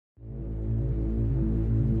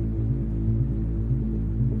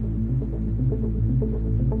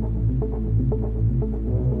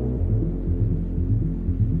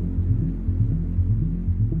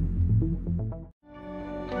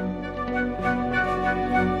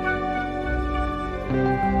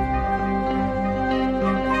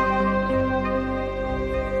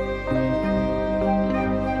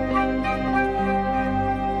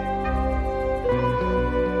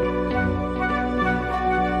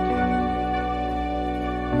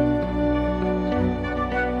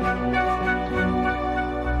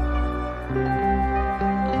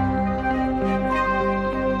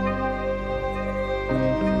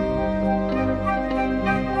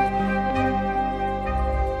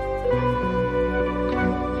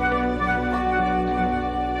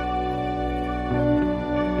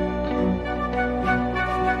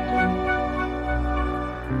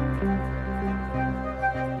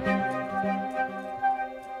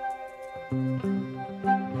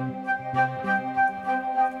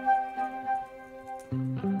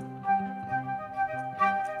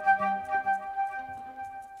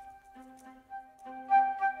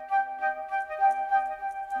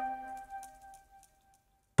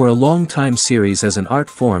For a long time series as an art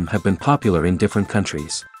form have been popular in different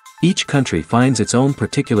countries. Each country finds its own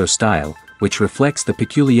particular style, which reflects the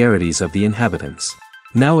peculiarities of the inhabitants.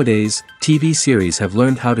 Nowadays, TV series have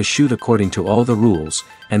learned how to shoot according to all the rules,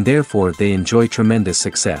 and therefore they enjoy tremendous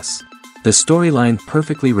success. The storyline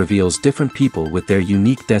perfectly reveals different people with their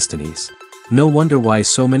unique destinies. No wonder why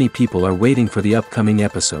so many people are waiting for the upcoming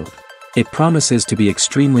episode. It promises to be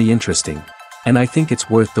extremely interesting. And I think it's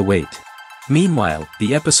worth the wait. Meanwhile,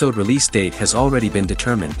 the episode release date has already been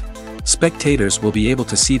determined. Spectators will be able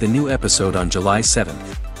to see the new episode on July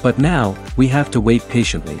 7th. But now, we have to wait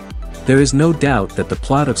patiently. There is no doubt that the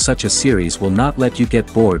plot of such a series will not let you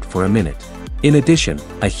get bored for a minute. In addition,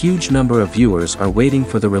 a huge number of viewers are waiting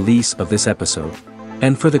for the release of this episode.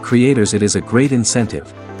 And for the creators it is a great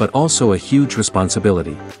incentive, but also a huge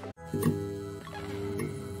responsibility.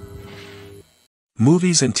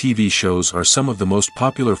 Movies and TV shows are some of the most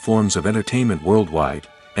popular forms of entertainment worldwide,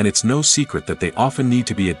 and it's no secret that they often need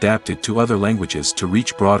to be adapted to other languages to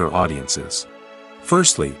reach broader audiences.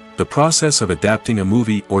 Firstly, the process of adapting a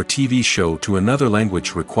movie or TV show to another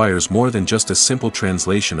language requires more than just a simple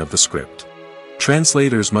translation of the script.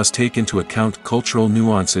 Translators must take into account cultural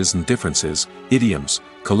nuances and differences, idioms,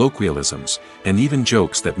 colloquialisms, and even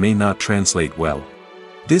jokes that may not translate well.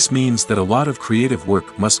 This means that a lot of creative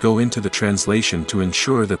work must go into the translation to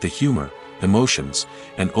ensure that the humor, emotions,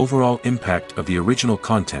 and overall impact of the original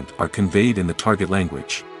content are conveyed in the target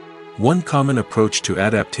language. One common approach to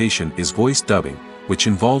adaptation is voice dubbing, which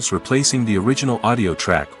involves replacing the original audio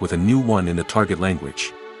track with a new one in the target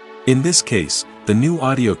language. In this case, the new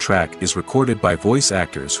audio track is recorded by voice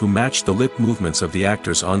actors who match the lip movements of the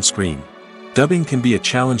actors on screen. Dubbing can be a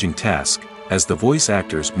challenging task, as the voice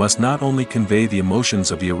actors must not only convey the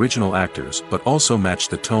emotions of the original actors but also match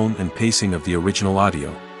the tone and pacing of the original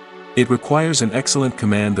audio. It requires an excellent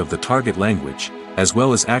command of the target language, as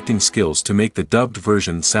well as acting skills to make the dubbed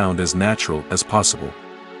version sound as natural as possible.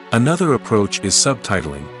 Another approach is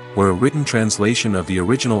subtitling, where a written translation of the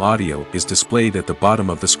original audio is displayed at the bottom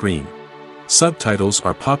of the screen. Subtitles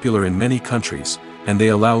are popular in many countries, and they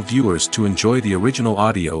allow viewers to enjoy the original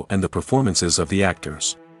audio and the performances of the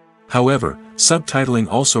actors. However, subtitling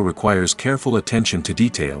also requires careful attention to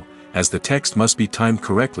detail, as the text must be timed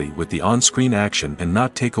correctly with the on-screen action and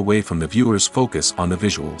not take away from the viewer's focus on the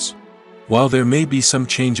visuals. While there may be some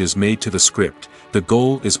changes made to the script, the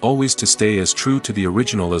goal is always to stay as true to the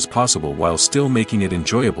original as possible while still making it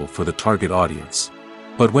enjoyable for the target audience.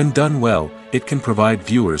 But when done well, it can provide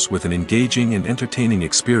viewers with an engaging and entertaining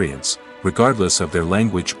experience, regardless of their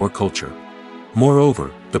language or culture.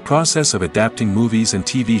 Moreover, the process of adapting movies and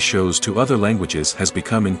TV shows to other languages has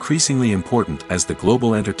become increasingly important as the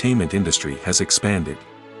global entertainment industry has expanded.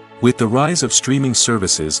 With the rise of streaming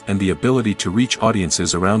services and the ability to reach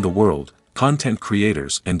audiences around the world, content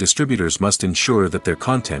creators and distributors must ensure that their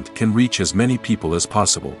content can reach as many people as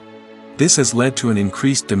possible. This has led to an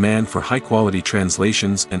increased demand for high-quality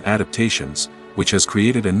translations and adaptations, which has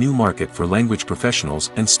created a new market for language professionals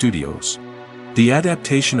and studios. The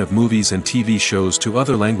adaptation of movies and TV shows to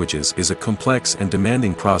other languages is a complex and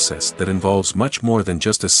demanding process that involves much more than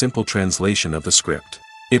just a simple translation of the script.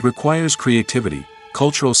 It requires creativity,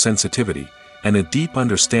 cultural sensitivity, and a deep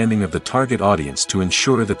understanding of the target audience to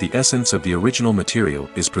ensure that the essence of the original material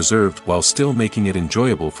is preserved while still making it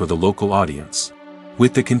enjoyable for the local audience.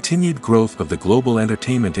 With the continued growth of the global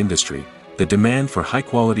entertainment industry, the demand for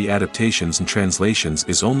high-quality adaptations and translations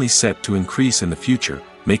is only set to increase in the future,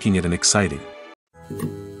 making it exciting.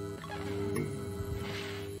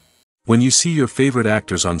 When you see your favorite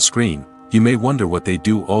actors on screen, you may wonder what they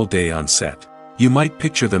do all day on set. You might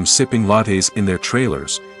picture them sipping lattes in their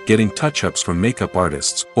trailers, getting touch-ups from makeup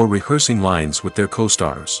artists, or rehearsing lines with their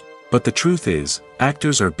co-stars. But the truth is,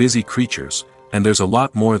 actors are busy creatures, and there's a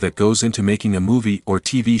lot more that goes into making a movie or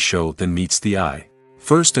TV show than meets the eye.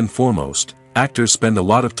 First and foremost, actors spend a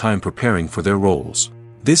lot of time preparing for their roles.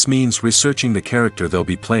 This means researching the character they'll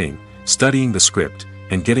be playing, studying the script,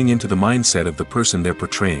 and getting into the mindset of the person they're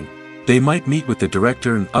portraying. They might meet with the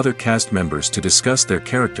director and other cast members to discuss their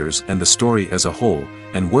characters and the story as a whole,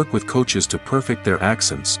 and work with coaches to perfect their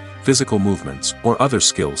accents, physical movements, or other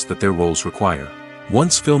skills that their roles require.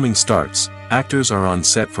 Once filming starts, actors are on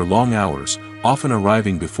set for long hours, often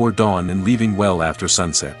arriving before dawn and leaving well after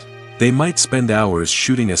sunset. They might spend hours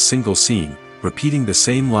shooting a single scene, repeating the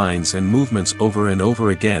same lines and movements over and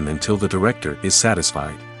over again until the director is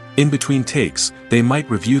satisfied. In between takes, they might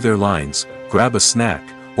review their lines, grab a snack,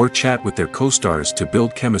 or chat with their co-stars to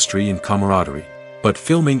build chemistry and camaraderie. But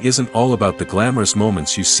filming isn't all about the glamorous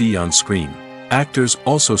moments you see on screen. Actors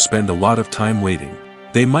also spend a lot of time waiting.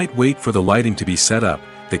 They might wait for the lighting to be set up,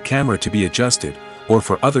 the camera to be adjusted, or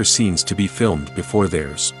for other scenes to be filmed before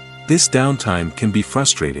theirs. This downtime can be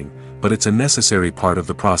frustrating, but it's a necessary part of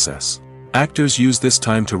the process. Actors use this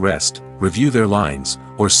time to rest, review their lines,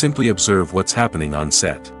 or simply observe what's happening on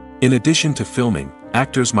set. In addition to filming,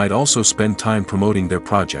 actors might also spend time promoting their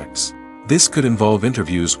projects. This could involve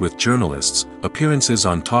interviews with journalists, appearances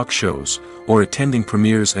on talk shows, or attending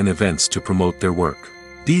premieres and events to promote their work.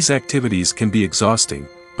 These activities can be exhausting,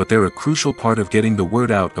 but they're a crucial part of getting the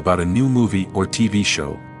word out about a new movie or TV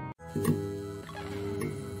show.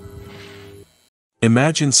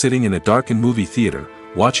 Imagine sitting in a darkened movie theater,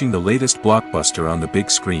 watching the latest blockbuster on the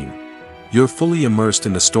big screen. You're fully immersed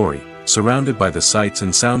in the story, surrounded by the sights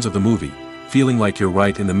and sounds of the movie, feeling like you're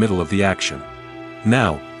right in the middle of the action.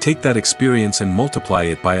 Now, take that experience and multiply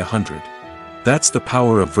it by 100. That's the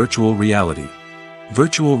power of virtual reality.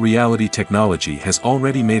 Virtual reality technology has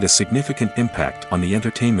already made a significant impact on the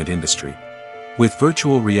entertainment industry. With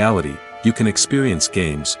virtual reality, you can experience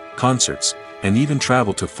games, concerts, and even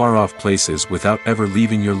travel to far-off places without ever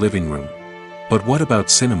leaving your living room. But what about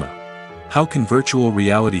cinema? How can virtual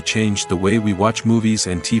reality change the way we watch movies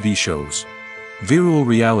and TV shows? Virtual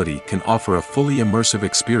reality can offer a fully immersive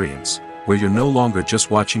experience, where you're no longer just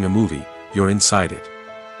watching a movie, you're inside it.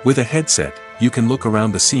 With a headset, you can look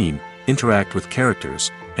around the scene, interact with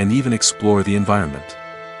characters, and even explore the environment.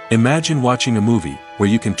 Imagine watching a movie, where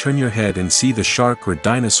you can turn your head and see the shark or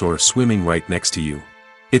dinosaur swimming right next to you.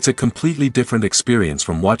 It's a completely different experience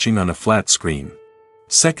from watching on a flat screen.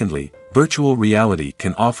 Secondly, virtual reality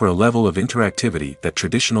can offer a level of interactivity that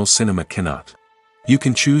traditional cinema cannot. You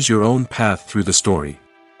can choose your own path through the story.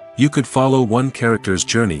 You could follow one character's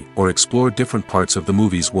journey or explore different parts of the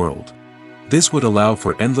movie's world. This would allow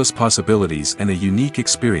for endless possibilities and a unique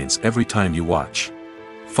experience every time you watch.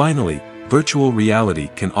 Finally, virtual reality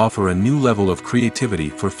can offer a new level of creativity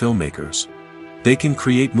for filmmakers. They can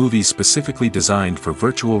create movies specifically designed for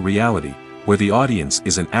virtual reality, where the audience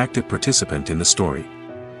is an active participant in the story.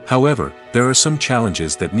 However, there are some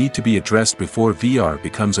challenges that need to be addressed before VR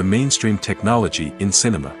becomes a mainstream technology in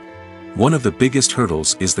cinema. One of the biggest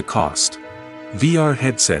hurdles is the cost. VR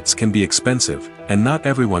headsets can be expensive, and not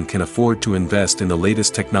everyone can afford to invest in the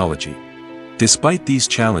latest technology. Despite these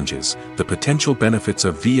challenges, the potential benefits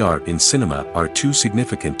of VR in cinema are too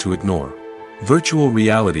significant to ignore. Virtual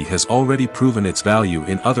reality has already proven its value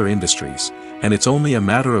in other industries, and it's only a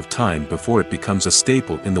matter of time before it becomes a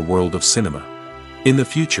staple in the world of cinema. In the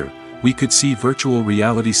future, we could see virtual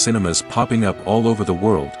reality cinemas popping up all over the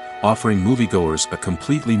world, offering moviegoers a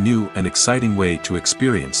completely new and exciting way to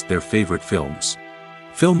experience their favorite films.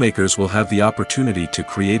 Filmmakers will have the opportunity to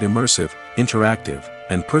create immersive, interactive,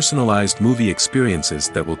 and personalized movie experiences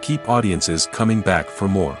that will keep audiences coming back for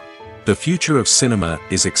more. The future of cinema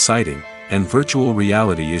is exciting, and virtual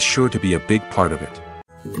reality is sure to be a big part of it.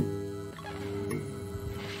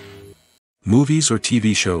 Movies or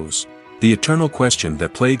TV shows? The eternal question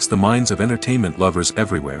that plagues the minds of entertainment lovers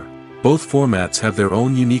everywhere. Both formats have their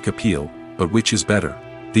own unique appeal, but which is better?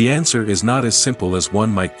 The answer is not as simple as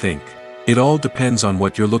one might think. It all depends on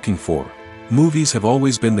what you're looking for. Movies have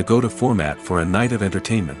always been the go-to format for a night of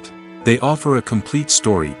entertainment. They offer a complete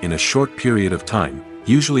story in a short period of time,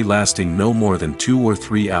 usually lasting no more than 2 or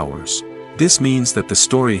 3 hours. This means that the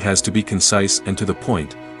story has to be concise and to the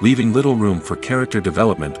point, leaving little room for character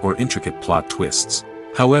development or intricate plot twists.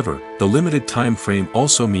 However, the limited time frame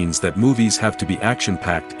also means that movies have to be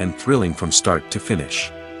action-packed and thrilling from start to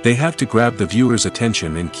finish. They have to grab the viewer's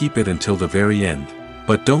attention and keep it until the very end.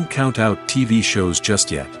 But don't count out TV shows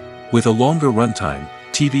just yet. With a longer runtime,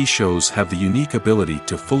 TV shows have the unique ability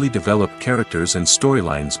to fully develop characters and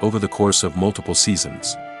storylines over the course of multiple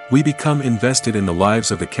seasons. We become invested in the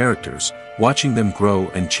lives of the characters, watching them grow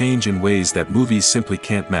and change in ways that movies simply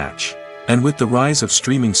can't match. And with the rise of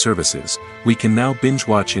streaming services, we can now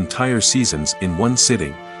binge-watch entire seasons in one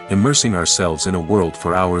sitting, immersing ourselves in a world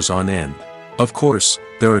for hours on end. Of course,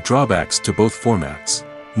 there are drawbacks to both formats.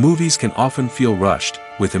 Movies can often feel rushed,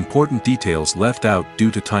 with important details left out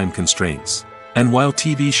due to time constraints. And while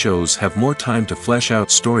TV shows have more time to flesh out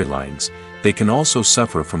storylines, they can also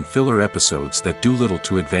suffer from filler episodes that do little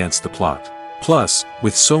to advance the plot. Plus,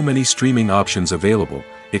 with so many streaming options available,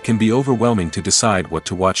 it can be overwhelming to decide what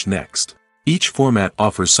to watch next. Each format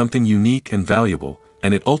offers something unique and valuable,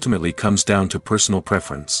 and it ultimately comes down to personal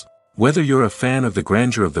preference. Whether you're a fan of the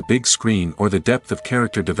grandeur of the big screen or the depth of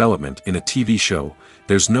character development in a TV show,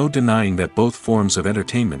 there's no denying that both forms of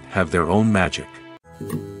entertainment have their own magic.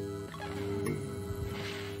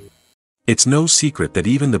 It's no secret that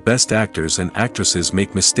even the best actors and actresses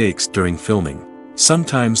make mistakes during filming.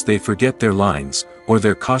 Sometimes they forget their lines, or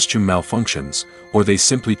their costume malfunctions, or they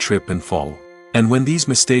simply trip and fall. And when these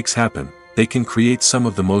mistakes happen, they can create some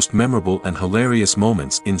of the most memorable and hilarious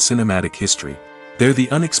moments in cinematic history. They're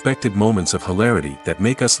the unexpected moments of hilarity that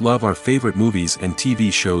make us love our favorite movies and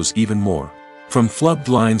TV shows even more. From flubbed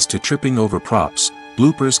lines to tripping over props,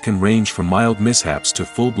 bloopers can range from mild mishaps to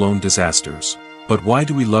full-blown disasters. But why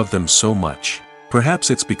do we love them so much? Perhaps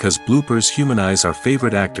it's because bloopers humanize our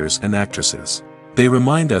favorite actors and actresses. They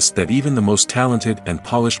remind us that even the most talented and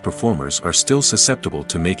polished performers are still susceptible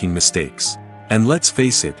to making mistakes. And let's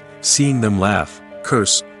face it, seeing them laugh,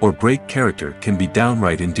 curse, or break character can be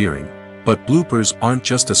downright endearing. But bloopers aren't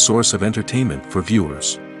just a source of entertainment for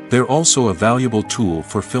viewers. They're also a valuable tool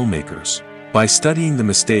for filmmakers. By studying the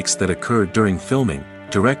mistakes that occurred during filming,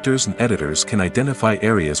 directors and editors can identify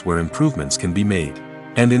areas where improvements can be made.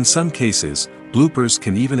 And in some cases, bloopers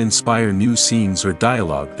can even inspire new scenes or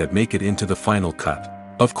dialogue that make it into the final cut.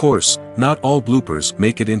 Of course, not all bloopers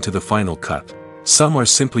make it into the final cut. Some are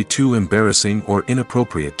simply too embarrassing or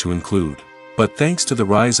inappropriate to include. But thanks to the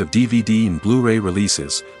rise of DVD and Blu-ray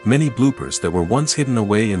releases, many bloopers that were once hidden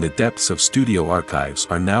away in the depths of studio archives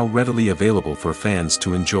are now readily available for fans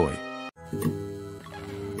to enjoy.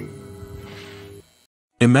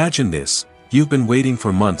 Imagine this: you've been waiting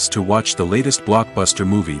for months to watch the latest blockbuster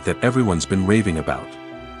movie that everyone's been raving about.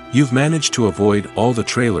 You've managed to avoid all the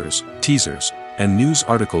trailers, teasers, and news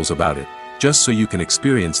articles about it, just so you can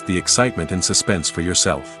experience the excitement and suspense for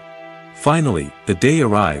yourself. Finally, the day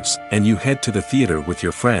arrives, and you head to the theater with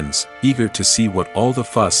your friends, eager to see what all the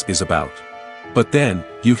fuss is about. But then,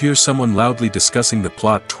 you hear someone loudly discussing the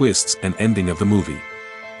plot twists and ending of the movie.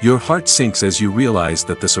 Your heart sinks as you realize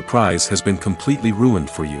that the surprise has been completely ruined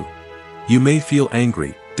for you. You may feel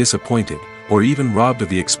angry, disappointed, or even robbed of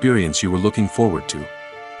the experience you were looking forward to.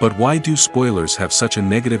 But why do spoilers have such a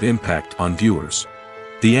negative impact on viewers?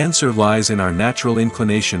 The answer lies in our natural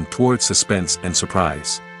inclination toward suspense and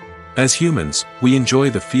surprise. As humans, we enjoy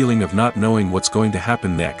the feeling of not knowing what's going to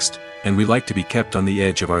happen next, and we like to be kept on the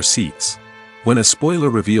edge of our seats. When a spoiler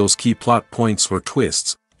reveals key plot points or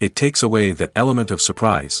twists, it takes away that element of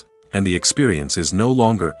surprise, and the experience is no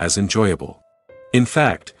longer as enjoyable. In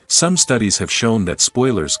fact, some studies have shown that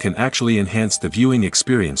spoilers can actually enhance the viewing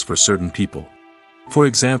experience for certain people. For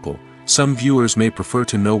example, some viewers may prefer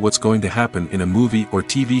to know what's going to happen in a movie or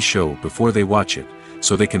TV show before they watch it,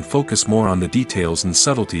 so they can focus more on the details and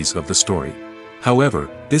subtleties of the story. However,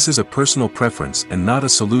 this is a personal preference and not a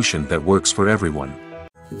solution that works for everyone.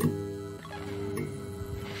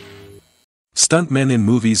 Stuntmen in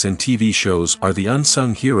movies and TV shows are the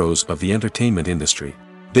unsung heroes of the entertainment industry.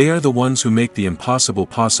 They are the ones who make the impossible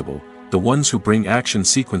possible, the ones who bring action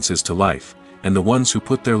sequences to life, and the ones who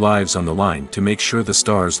put their lives on the line to make sure the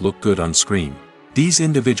stars look good on screen. These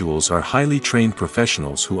individuals are highly trained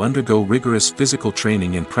professionals who undergo rigorous physical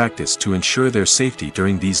training and practice to ensure their safety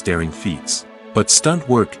during these daring feats. But stunt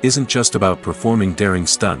work isn't just about performing daring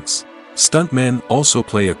stunts. Stuntmen also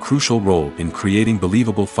play a crucial role in creating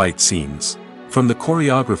believable fight scenes. From the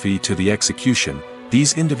choreography to the execution,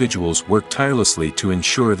 these individuals work tirelessly to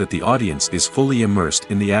ensure that the audience is fully immersed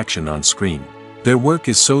in the action on screen. Their work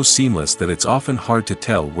is so seamless that it's often hard to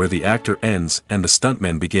tell where the actor ends and the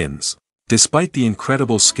stuntman begins. Despite the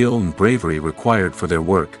incredible skill and bravery required for their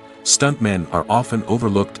work, stuntmen are often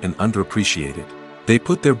overlooked and underappreciated. They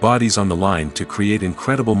put their bodies on the line to create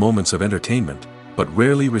incredible moments of entertainment, but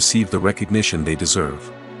rarely receive the recognition they deserve.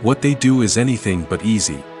 What they do is anything but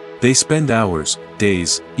easy. They spend hours,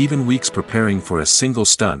 days, even weeks preparing for a single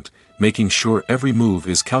stunt, making sure every move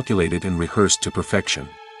is calculated and rehearsed to perfection.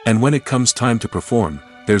 And when it comes time to perform,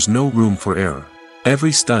 there's no room for error.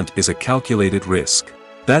 Every stunt is a calculated risk.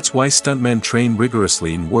 That's why stuntmen train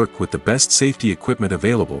rigorously and work with the best safety equipment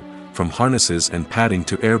available, from harnesses and padding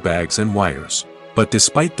to airbags and wires. But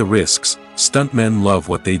despite the risks, stuntmen love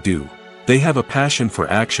what they do. They have a passion for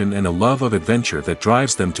action and a love of adventure that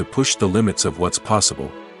drives them to push the limits of what's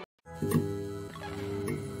possible.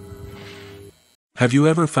 Have you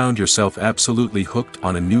ever found yourself absolutely hooked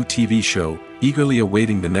on a new TV show, eagerly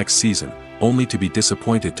awaiting the next season, only to be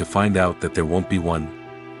disappointed to find out that there won't be one?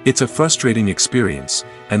 It's a frustrating experience,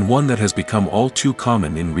 and one that has become all too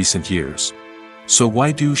common in recent years. So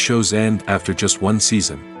why do shows end after just one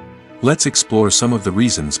season? Let's explore some of the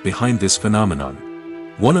reasons behind this phenomenon.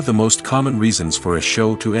 One of the most common reasons for a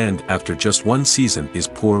show to end after just one season is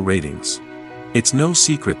poor ratings. It's no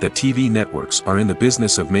secret that TV networks are in the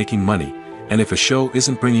business of making money, and if a show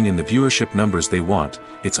isn't bringing in the viewership numbers they want,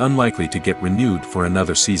 it's unlikely to get renewed for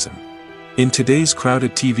another season. In today's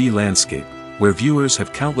crowded TV landscape, where viewers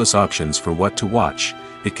have countless options for what to watch,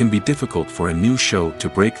 it can be difficult for a new show to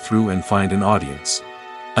break through and find an audience.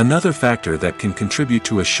 Another factor that can contribute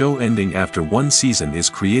to a show ending after one season is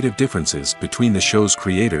creative differences between the show's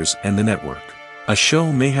creators and the network. A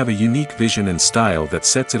show may have a unique vision and style that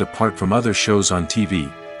sets it apart from other shows on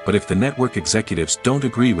TV, but if the network executives don't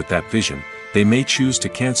agree with that vision, they may choose to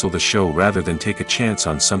cancel the show rather than take a chance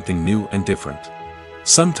on something new and different.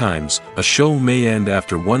 Sometimes, a show may end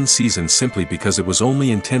after one season simply because it was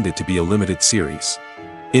only intended to be a limited series.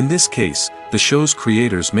 In this case, the show's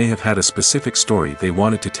creators may have had a specific story they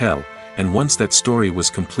wanted to tell, and once that story was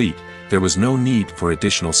complete, there was no need for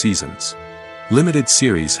additional seasons. Limited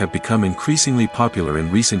series have become increasingly popular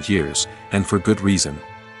in recent years, and for good reason.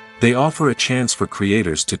 They offer a chance for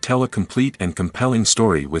creators to tell a complete and compelling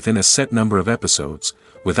story within a set number of episodes,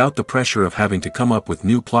 without the pressure of having to come up with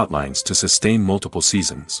new plotlines to sustain multiple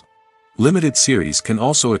seasons. Limited series can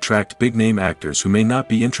also attract big-name actors who may not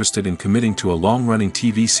be interested in committing to a long-running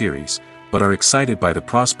TV series, but are excited by the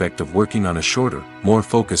prospect of working on a shorter, more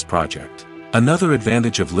focused project. Another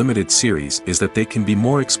advantage of limited series is that they can be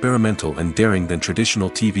more experimental and daring than traditional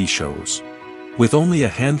TV shows. With only a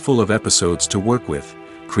handful of episodes to work with,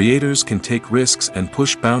 creators can take risks and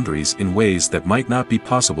push boundaries in ways that might not be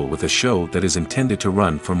possible with a show that is intended to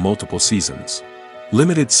run for multiple seasons.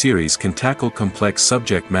 Limited series can tackle complex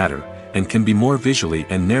subject matter, and can be more visually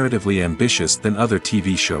and narratively ambitious than other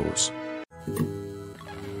TV shows.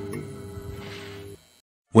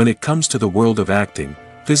 When it comes to the world of acting,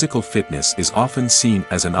 physical fitness is often seen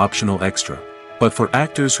as an optional extra. But for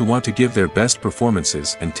actors who want to give their best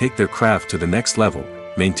performances and take their craft to the next level,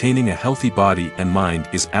 maintaining a healthy body and mind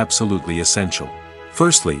is absolutely essential.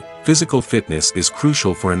 Firstly, physical fitness is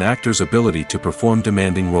crucial for an actor's ability to perform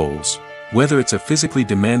demanding roles. Whether it's a physically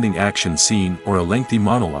demanding action scene or a lengthy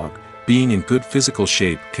monologue, being in good physical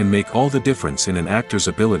shape can make all the difference in an actor's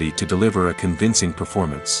ability to deliver a convincing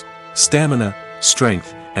performance. Stamina,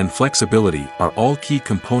 strength, and flexibility are all key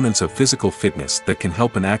components of physical fitness that can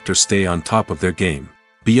help an actor stay on top of their game.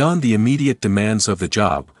 Beyond the immediate demands of the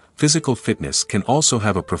job, physical fitness can also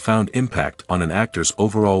have a profound impact on an actor's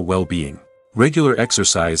overall well-being. Regular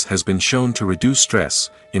exercise has been shown to reduce stress,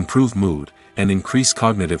 improve mood, and increase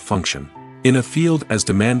cognitive function. In a field as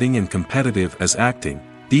demanding and competitive as acting,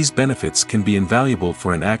 these benefits can be invaluable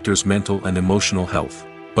for an actor's mental and emotional health.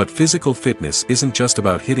 But physical fitness isn't just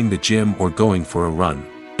about hitting the gym or going for a run.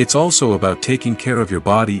 It's also about taking care of your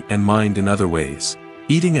body and mind in other ways.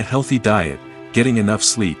 Eating a healthy diet, getting enough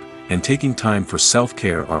sleep, and taking time for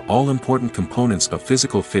self-care are all important components of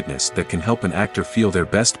physical fitness that can help an actor feel their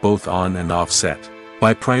best both on and off set.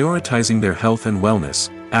 By prioritizing their health and wellness,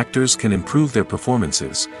 actors can improve their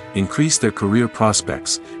performances, increase their career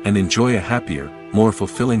prospects, and enjoy a happier, more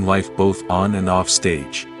fulfilling life both on and off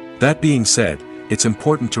stage. That being said, it's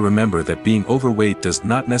important to remember that being overweight does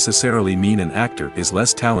not necessarily mean an actor is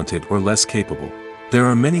less talented or less capable. There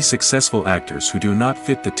are many successful actors who do not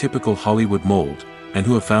fit the typical Hollywood mold, and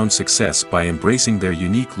who have found success by embracing their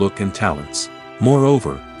unique look and talents.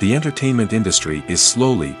 Moreover, the entertainment industry is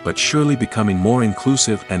slowly but surely becoming more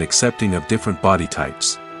inclusive and accepting of different body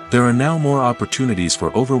types. There are now more opportunities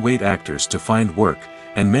for overweight actors to find work,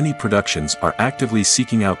 and many productions are actively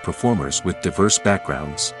seeking out performers with diverse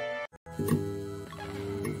backgrounds.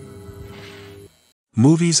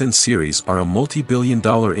 Movies and series are a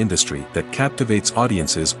multi-billion-dollar industry that captivates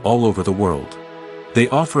audiences all over the world. They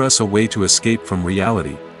offer us a way to escape from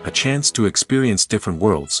reality, a chance to experience different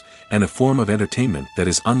worlds, and a form of entertainment that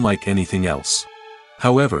is unlike anything else.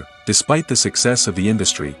 However, despite the success of the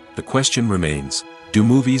industry, the question remains, do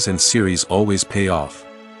movies and series always pay off?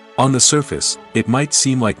 On the surface, it might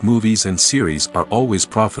seem like movies and series are always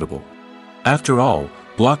profitable. After all,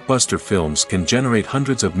 blockbuster films can generate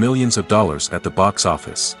hundreds of millions of dollars at the box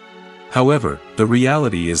office. However, the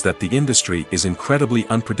reality is that the industry is incredibly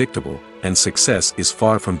unpredictable, and success is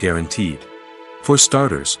far from guaranteed. For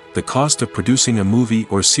starters, the cost of producing a movie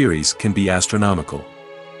or series can be astronomical.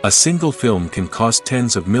 A single film can cost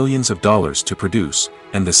tens of millions of dollars to produce,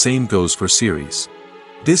 and the same goes for series.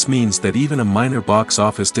 This means that even a minor box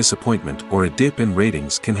office disappointment or a dip in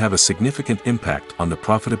ratings can have a significant impact on the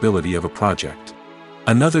profitability of a project.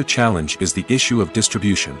 Another challenge is the issue of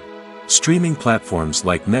distribution. Streaming platforms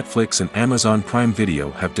like Netflix and Amazon Prime Video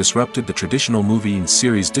have disrupted the traditional movie and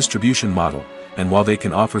series distribution model, and while they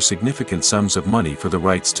can offer significant sums of money for the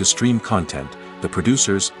rights to stream content, the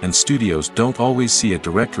producers and studios don't always see a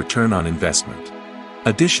direct return on investment.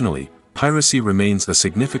 Additionally, piracy remains a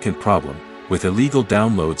significant problem, with illegal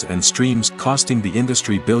downloads and streams costing the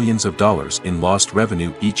industry billions of dollars in lost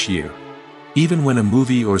revenue each year. Even when a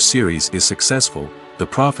movie or series is successful, the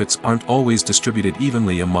profits aren't always distributed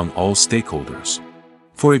evenly among all stakeholders.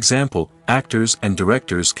 For example, actors and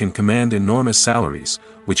directors can command enormous salaries,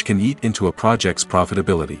 which can eat into a project's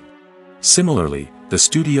profitability. Similarly, the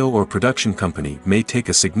studio or production company may take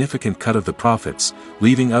a significant cut of the profits,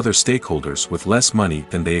 leaving other stakeholders with less money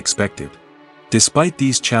than they expected. Despite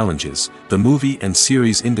these challenges, the movie and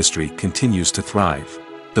series industry continues to thrive.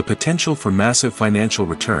 The potential for massive financial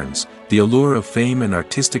returns, the allure of fame and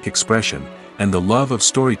artistic expression, and the love of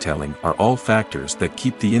storytelling are all factors that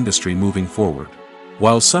keep the industry moving forward.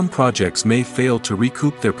 While some projects may fail to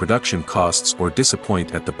recoup their production costs or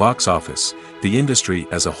disappoint at the box office, the industry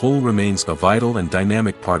as a whole remains a vital and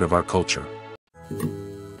dynamic part of our culture.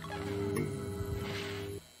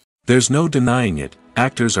 There's no denying it,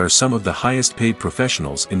 actors are some of the highest paid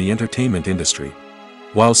professionals in the entertainment industry.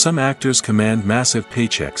 While some actors command massive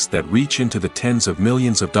paychecks that reach into the tens of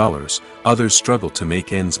millions of dollars, others struggle to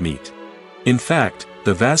make ends meet. In fact,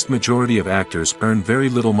 the vast majority of actors earn very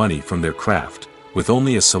little money from their craft, with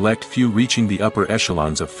only a select few reaching the upper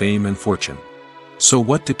echelons of fame and fortune. So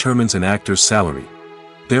what determines an actor's salary?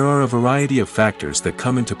 There are a variety of factors that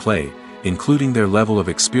come into play, including their level of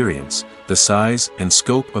experience, the size and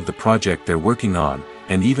scope of the project they're working on,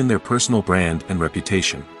 and even their personal brand and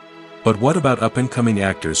reputation. But what about up-and-coming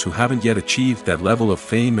actors who haven't yet achieved that level of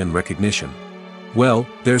fame and recognition? Well,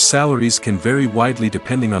 their salaries can vary widely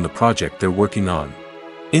depending on the project they're working on.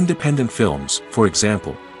 Independent films, for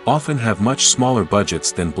example, often have much smaller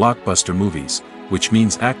budgets than blockbuster movies, which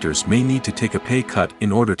means actors may need to take a pay cut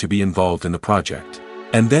in order to be involved in the project.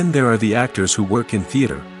 And then there are the actors who work in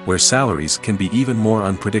theater, where salaries can be even more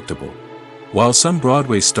unpredictable. While some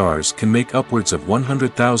Broadway stars can make upwards of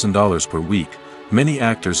 $100,000 per week, many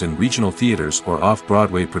actors in regional theaters or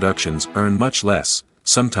off-Broadway productions earn much less,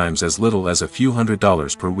 sometimes as little as a few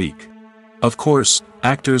 $100s per week. Of course,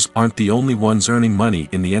 actors aren't the only ones earning money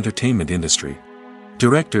in the entertainment industry.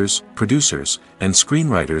 Directors, producers, and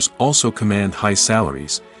screenwriters also command high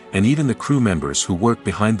salaries, and even the crew members who work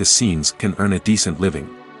behind the scenes can earn a decent living.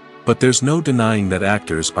 But there's no denying that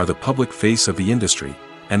actors are the public face of the industry,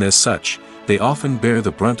 and as such, they often bear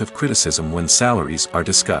the brunt of criticism when salaries are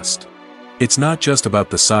discussed. It's not just about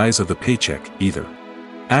the size of the paycheck, either.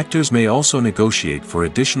 Actors may also negotiate for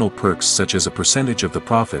additional perks such as a percentage of the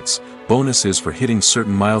profits, bonuses for hitting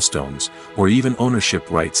certain milestones, or even ownership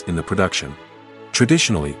rights in the production.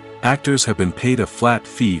 Traditionally, actors have been paid a flat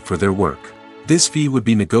fee for their work. This fee would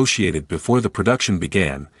be negotiated before the production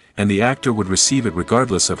began, and the actor would receive it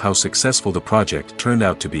regardless of how successful the project turned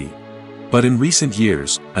out to be. But in recent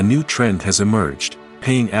years, a new trend has emerged,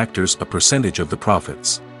 paying actors a percentage of the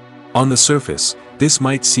profits. On the surface, this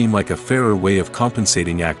might seem like a fairer way of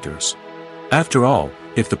compensating actors. After all,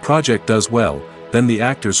 if the project does well, then the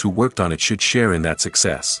actors who worked on it should share in that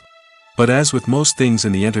success. But as with most things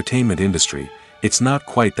in the entertainment industry, it's not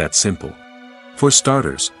quite that simple. For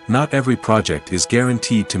starters, not every project is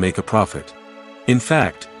guaranteed to make a profit. In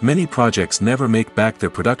fact, many projects never make back their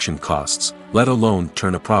production costs, let alone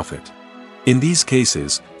turn a profit. In these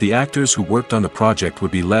cases, the actors who worked on the project would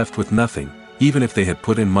be left with nothing, even if they had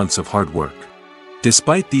put in months of hard work.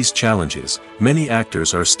 Despite these challenges, many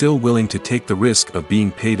actors are still willing to take the risk of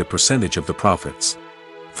being paid a percentage of the profits.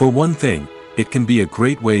 For one thing, it can be a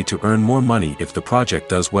great way to earn more money if the project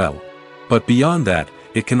does well. But beyond that,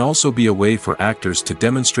 it can also be a way for actors to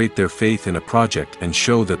demonstrate their faith in a project and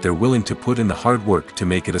show that they're willing to put in the hard work to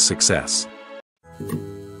make it a success.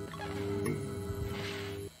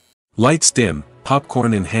 Lights dim,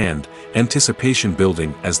 popcorn in hand, anticipation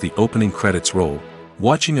building as the opening credits roll.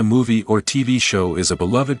 Watching a movie or TV show is a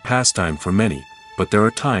beloved pastime for many, but there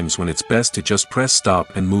are times when it's best to just press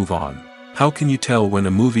stop and move on. How can you tell when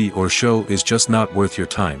a movie or show is just not worth your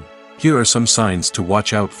time? Here are some signs to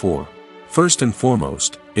watch out for. First and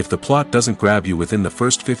foremost, if the plot doesn't grab you within the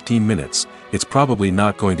first 15 minutes, it's probably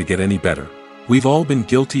not going to get any better. We've all been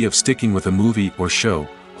guilty of sticking with a movie or show,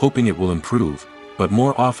 hoping it will improve, but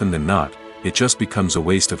more often than not, it just becomes a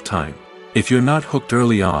waste of time. If you're not hooked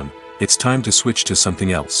early on, it's time to switch to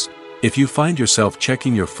something else. If you find yourself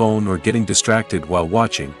checking your phone or getting distracted while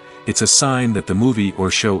watching, it's a sign that the movie or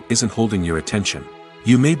show isn't holding your attention.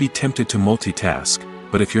 You may be tempted to multitask,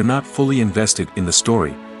 but if you're not fully invested in the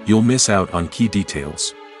story, you'll miss out on key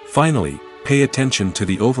details. Finally, pay attention to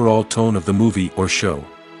the overall tone of the movie or show.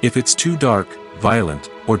 If it's too dark, violent,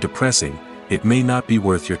 or depressing, it may not be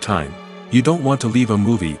worth your time. You don't want to leave a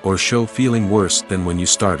movie or show feeling worse than when you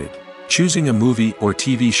started. Choosing a movie or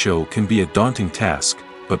TV show can be a daunting task,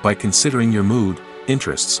 but by considering your mood,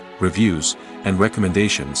 interests, reviews, and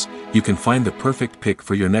recommendations, you can find the perfect pick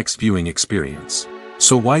for your next viewing experience.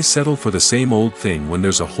 So why settle for the same old thing when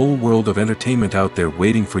there's a whole world of entertainment out there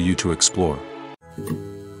waiting for you to explore?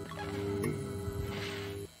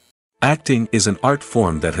 Acting is an art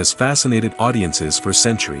form that has fascinated audiences for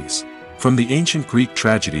centuries. From the ancient Greek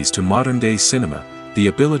tragedies to modern-day cinema, the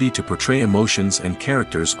ability to portray emotions and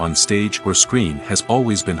characters on stage or screen has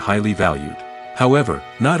always been highly valued. However,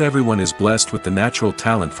 not everyone is blessed with the natural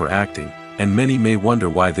talent for acting, and many may wonder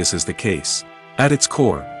why this is the case. At its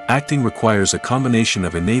core, acting requires a combination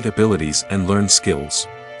of innate abilities and learned skills.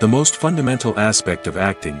 The most fundamental aspect of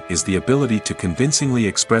acting is the ability to convincingly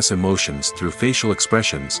express emotions through facial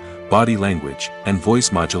expressions, body language, and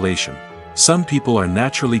voice modulation. Some people are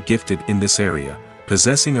naturally gifted in this area,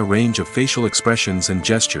 possessing a range of facial expressions and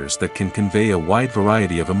gestures that can convey a wide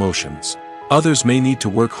variety of emotions. Others may need to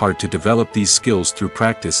work hard to develop these skills through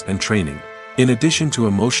practice and training. In addition to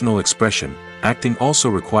emotional expression, acting also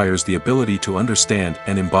requires the ability to understand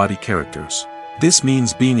and embody characters. This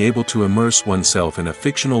means being able to immerse oneself in a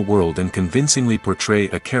fictional world and convincingly portray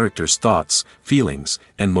a character's thoughts, feelings,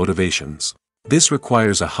 and motivations. This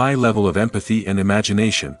requires a high level of empathy and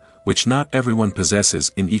imagination, which not everyone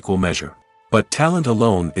possesses in equal measure. But talent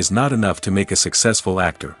alone is not enough to make a successful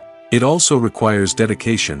actor. It also requires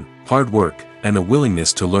dedication, hard work, and a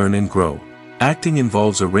willingness to learn and grow. Acting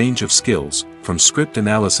involves a range of skills, from script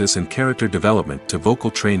analysis and character development to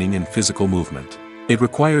vocal training and physical movement. It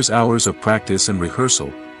requires hours of practice and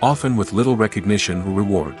rehearsal, often with little recognition or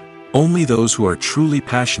reward. Only those who are truly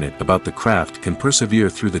passionate about the craft can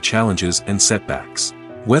persevere through the challenges and setbacks.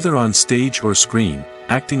 Whether on stage or screen,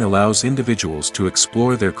 acting allows individuals to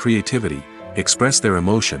explore their creativity, express their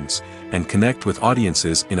emotions, and connect with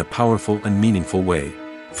audiences in a powerful and meaningful way.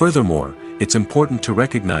 Furthermore, it's important to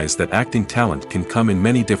recognize that acting talent can come in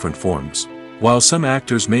many different forms. While some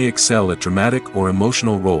actors may excel at dramatic or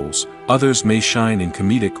emotional roles, others may shine in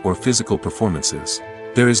comedic or physical performances.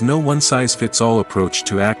 There is no one-size-fits-all approach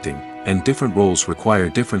to acting, and different roles require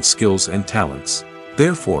different skills and talents.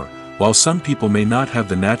 Therefore, while some people may not have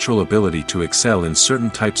the natural ability to excel in certain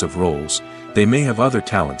types of roles, they may have other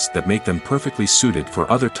talents that make them perfectly suited for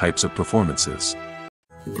other types of performances.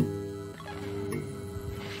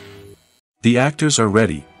 The actors are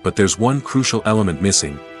ready, but there's one crucial element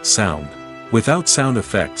missing: sound. Without sound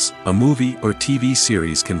effects, a movie or TV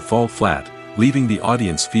series can fall flat, leaving the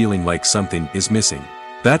audience feeling like something is missing.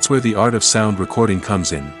 That's where the art of sound recording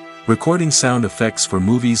comes in. Recording sound effects for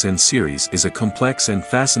movies and series is a complex and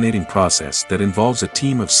fascinating process that involves a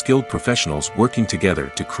team of skilled professionals working together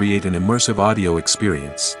to create an immersive audio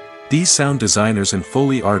experience. These sound designers and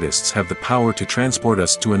Foley artists have the power to transport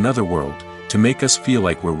us to another world, to make us feel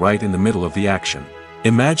like we're right in the middle of the action.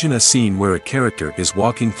 Imagine a scene where a character is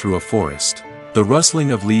walking through a forest. The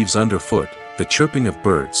rustling of leaves underfoot, the chirping of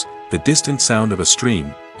birds, the distant sound of a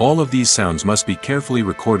stream, all of these sounds must be carefully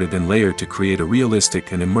recorded and layered to create a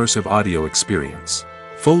realistic and immersive audio experience.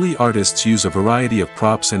 Foley artists use a variety of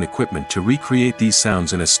props and equipment to recreate these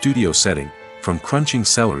sounds in a studio setting, from crunching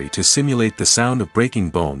celery to simulate the sound of breaking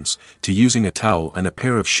bones, to using a towel and a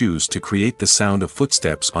pair of shoes to create the sound of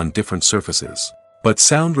footsteps on different surfaces. But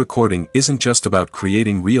sound recording isn't just about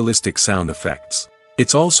creating realistic sound effects.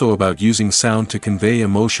 It's also about using sound to convey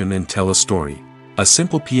emotion and tell a story. A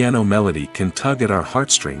simple piano melody can tug at our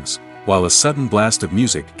heartstrings, while a sudden blast of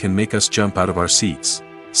music can make us jump out of our seats.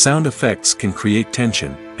 Sound effects can create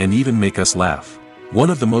tension, and even make us laugh.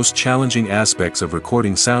 One of the most challenging aspects of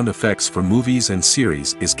recording sound effects for movies and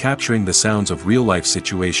series is capturing the sounds of real-life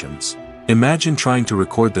situations. Imagine trying to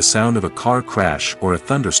record the sound of a car crash or a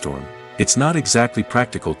thunderstorm. It's not exactly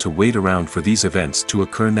practical to wait around for these events to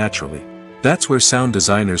occur naturally. That's where sound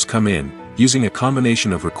designers come in, using a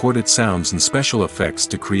combination of recorded sounds and special effects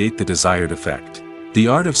to create the desired effect. The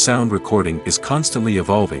art of sound recording is constantly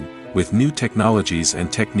evolving, with new technologies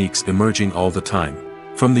and techniques emerging all the time.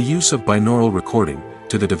 From the use of binaural recording,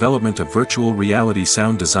 to the development of virtual reality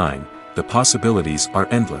sound design, the possibilities are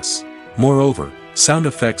endless. Moreover, sound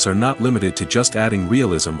effects are not limited to just adding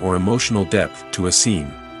realism or emotional depth to a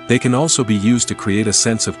scene. They can also be used to create a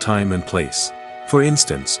sense of time and place. For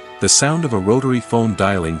instance, the sound of a rotary phone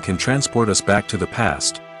dialing can transport us back to the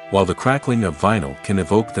past, while the crackling of vinyl can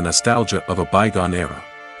evoke the nostalgia of a bygone era.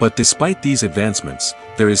 But despite these advancements,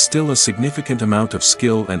 there is still a significant amount of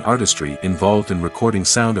skill and artistry involved in recording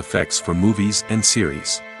sound effects for movies and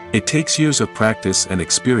series. It takes years of practice and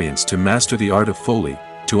experience to master the art of Foley,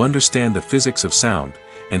 to understand the physics of sound,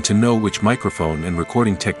 and to know which microphone and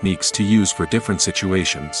recording techniques to use for different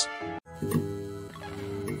situations.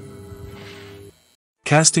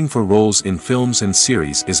 Casting for roles in films and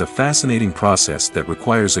series is a fascinating process that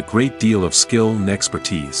requires a great deal of skill and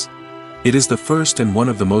expertise. It is the first and one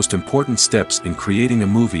of the most important steps in creating a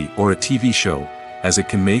movie or a TV show, as it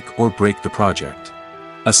can make or break the project.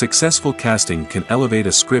 A successful casting can elevate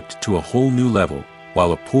a script to a whole new level,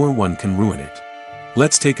 while a poor one can ruin it.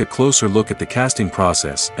 Let's take a closer look at the casting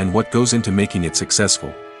process and what goes into making it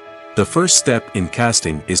successful. The first step in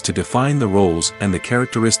casting is to define the roles and the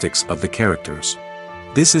characteristics of the characters.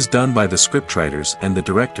 This is done by the scriptwriters and the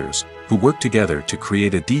directors, who work together to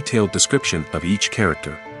create a detailed description of each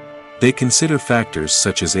character. They consider factors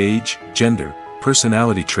such as age, gender,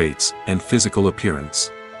 personality traits, and physical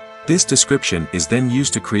appearance. This description is then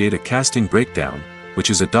used to create a casting breakdown, which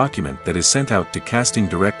is a document that is sent out to casting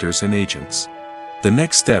directors and agents. The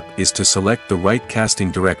next step is to select the right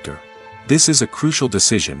casting director. This is a crucial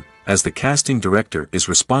decision, as the casting director is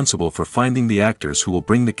responsible for finding the actors who will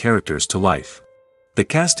bring the characters to life. The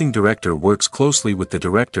casting director works closely with the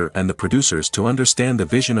director and the producers to understand the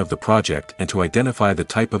vision of the project and to identify the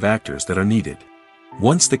type of actors that are needed.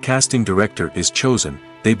 Once the casting director is chosen,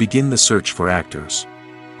 they begin the search for actors.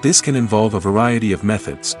 This can involve a variety of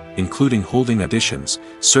methods, including holding auditions,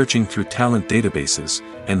 searching through talent databases,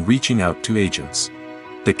 and reaching out to agents.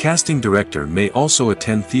 The casting director may also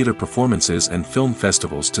attend theater performances and film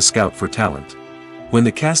festivals to scout for talent. When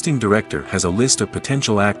the casting director has a list of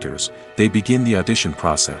potential actors, they begin the audition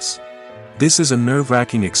process. This is a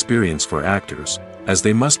nerve-wracking experience for actors, as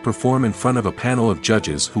they must perform in front of a panel of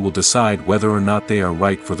judges who will decide whether or not they are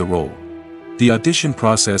right for the role. The audition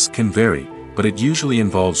process can vary, but it usually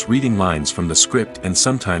involves reading lines from the script and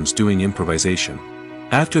sometimes doing improvisation.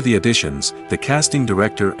 After the auditions, the casting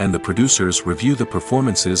director and the producers review the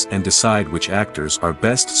performances and decide which actors are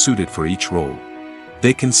best suited for each role.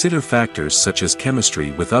 They consider factors such as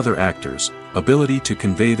chemistry with other actors, ability to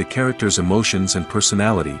convey the character's emotions and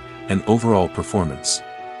personality, and overall performance.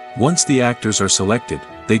 Once the actors are selected,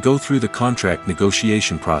 they go through the contract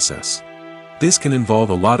negotiation process. This can involve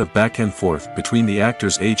a lot of back and forth between the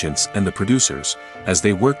actors' agents and the producers, as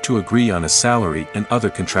they work to agree on a salary and other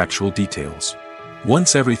contractual details.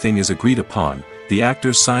 Once everything is agreed upon, the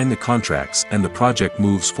actors sign the contracts and the project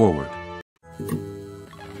moves forward.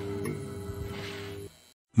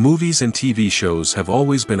 Movies and TV shows have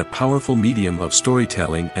always been a powerful medium of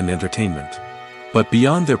storytelling and entertainment. But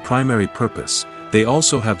beyond their primary purpose, they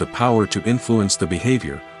also have the power to influence the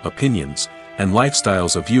behavior, opinions, and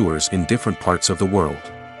lifestyles of viewers in different parts of the world.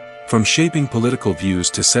 From shaping political views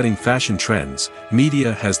to setting fashion trends,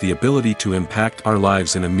 media has the ability to impact our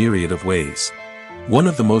lives in a myriad of ways. One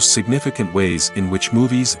of the most significant ways in which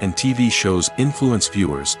movies and TV shows influence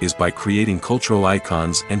viewers is by creating cultural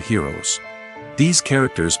icons and heroes. These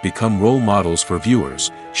characters become role models for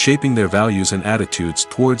viewers, shaping their values and attitudes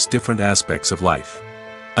towards different aspects of life.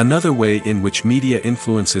 Another way in which media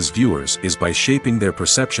influences viewers is by shaping their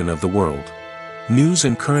perception of the world. News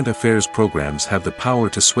and current affairs programs have the power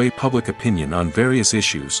to sway public opinion on various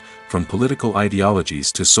issues, from political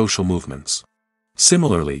ideologies to social movements.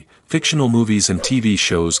 Similarly, fictional movies and TV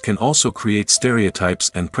shows can also create stereotypes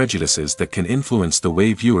and prejudices that can influence the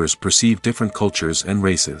way viewers perceive different cultures and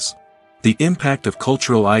races. The impact of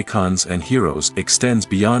cultural icons and heroes extends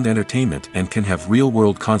beyond entertainment and can have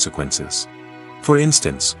real-world consequences. For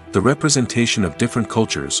instance, the representation of different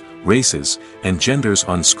cultures, races, and genders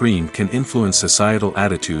on screen can influence societal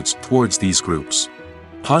attitudes towards these groups.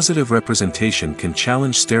 Positive representation can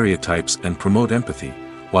challenge stereotypes and promote empathy,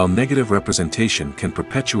 while negative representation can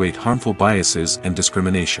perpetuate harmful biases and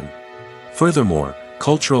discrimination. Furthermore,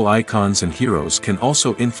 cultural icons and heroes can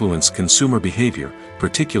also influence consumer behavior,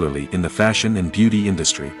 particularly in the fashion and beauty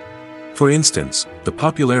industry. For instance, the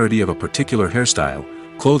popularity of a particular hairstyle,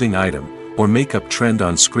 clothing item, or makeup trend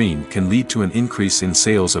on screen can lead to an increase in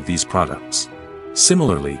sales of these products.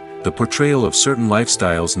 Similarly, the portrayal of certain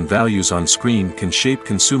lifestyles and values on screen can shape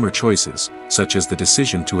consumer choices, such as the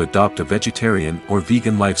decision to adopt a vegetarian or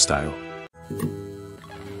vegan lifestyle.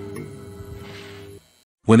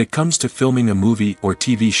 When it comes to filming a movie or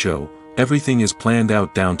TV show, everything is planned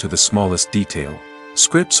out down to the smallest detail.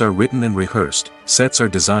 Scripts are written and rehearsed, sets are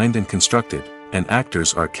designed and constructed, and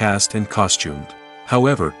actors are cast and costumed.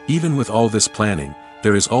 However, even with all this planning,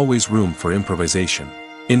 there is always room for improvisation.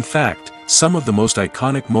 In fact, some of the most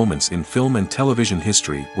iconic moments in film and television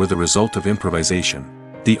history were the result of improvisation.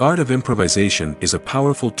 The art of improvisation is a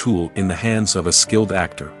powerful tool in the hands of a skilled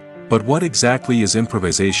actor. But what exactly is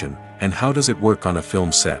improvisation, and how does it work on a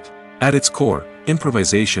film set? At its core,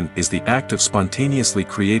 improvisation is the act of spontaneously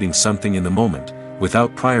creating something in the moment,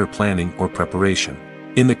 without prior planning or preparation.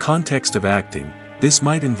 In the context of acting, this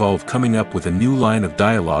might involve coming up with a new line of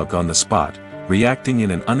dialogue on the spot, reacting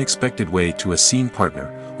in an unexpected way to a scene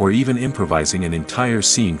partner, or even improvising an entire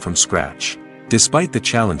scene from scratch. Despite the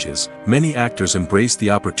challenges, many actors embrace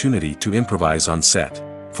the opportunity to improvise on set.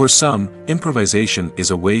 For some, improvisation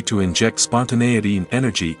is a way to inject spontaneity and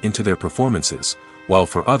energy into their performances, while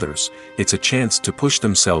for others, it's a chance to push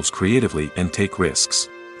themselves creatively and take risks.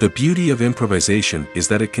 The beauty of improvisation is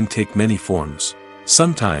that it can take many forms.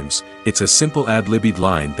 Sometimes, it's a simple ad-libbed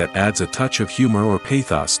line that adds a touch of humor or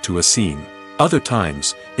pathos to a scene. Other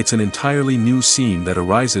times, it's an entirely new scene that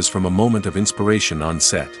arises from a moment of inspiration on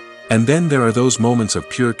set. And then there are those moments of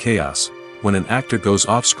pure chaos, when an actor goes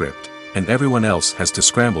off script, and everyone else has to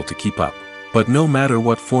scramble to keep up. But no matter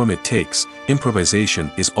what form it takes,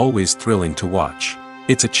 improvisation is always thrilling to watch.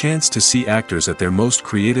 It's a chance to see actors at their most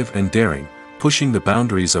creative and daring, pushing the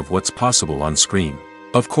boundaries of what's possible on screen.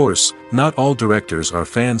 Of course, not all directors are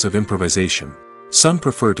fans of improvisation. Some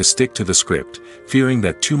prefer to stick to the script, fearing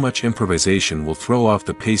that too much improvisation will throw off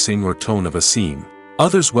the pacing or tone of a scene.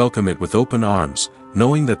 Others welcome it with open arms,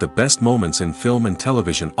 knowing that the best moments in film and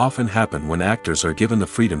television often happen when actors are given the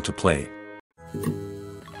freedom to play.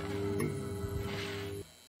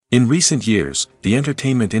 In recent years, the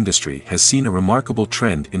entertainment industry has seen a remarkable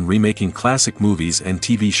trend in remaking classic movies and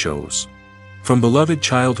TV shows. From beloved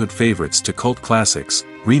childhood favorites to cult classics,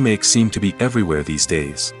 remakes seem to be everywhere these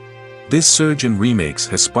days. This surge in remakes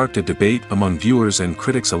has sparked a debate among viewers and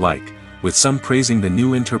critics alike, with some praising the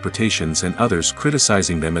new interpretations and others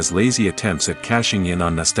criticizing them as lazy attempts at cashing in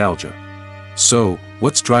on nostalgia. So,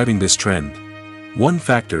 what's driving this trend? One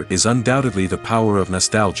factor is undoubtedly the power of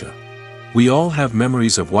nostalgia. We all have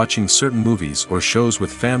memories of watching certain movies or shows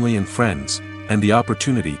with family and friends, and the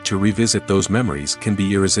opportunity to revisit those memories can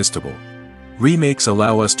be irresistible. Remakes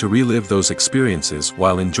allow us to relive those experiences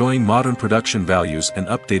while enjoying modern production values and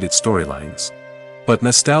updated storylines. But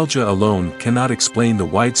nostalgia alone cannot explain the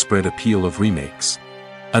widespread appeal of remakes.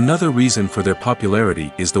 Another reason for their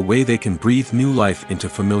popularity is the way they can breathe new life into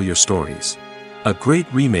familiar stories. A great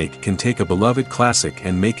remake can take a beloved classic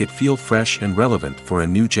and make it feel fresh and relevant for a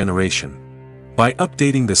new generation. By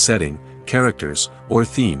updating the setting, characters, or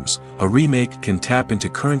themes, a remake can tap into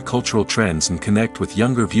current cultural trends and connect with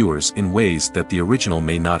younger viewers in ways that the original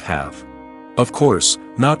may not have. Of course,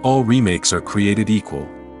 not all remakes are created equal.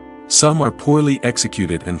 Some are poorly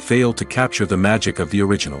executed and fail to capture the magic of the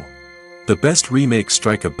original. The best remakes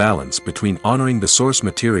strike a balance between honoring the source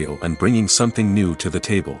material and bringing something new to the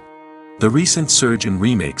table. The recent surge in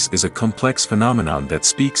remakes is a complex phenomenon that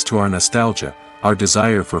speaks to our nostalgia, our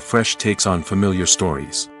desire for fresh takes on familiar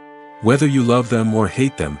stories. Whether you love them or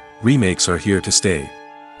hate them, remakes are here to stay.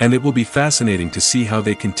 And it will be fascinating to see how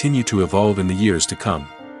they continue to evolve in the years to come.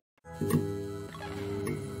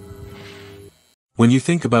 When you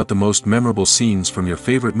think about the most memorable scenes from your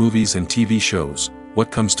favorite movies and TV shows,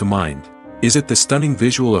 what comes to mind? Is it the stunning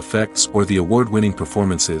visual effects or the award-winning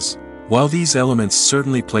performances? While these elements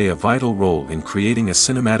certainly play a vital role in creating a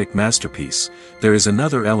cinematic masterpiece, there is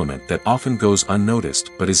another element that often goes unnoticed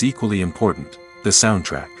but is equally important: the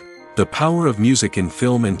soundtrack. The power of music in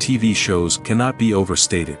film and TV shows cannot be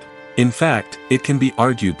overstated. In fact, it can be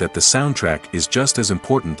argued that the soundtrack is just as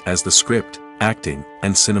important as the script, acting,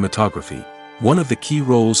 and cinematography. One of the key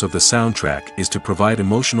roles of the soundtrack is to provide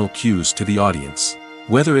emotional cues to the audience.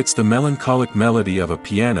 Whether it's the melancholic melody of a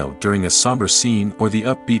piano during a somber scene or the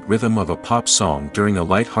upbeat rhythm of a pop song during a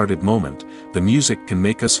light-hearted moment, the music can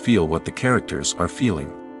make us feel what the characters are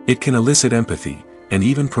feeling. It can elicit empathy, and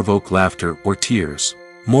even provoke laughter or tears.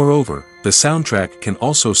 Moreover, the soundtrack can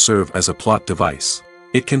also serve as a plot device.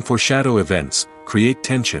 It can foreshadow events, create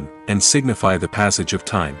tension, and signify the passage of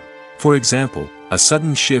time. For example, a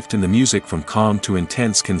sudden shift in the music from calm to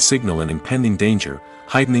intense can signal an impending danger,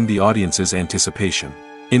 heightening the audience's anticipation.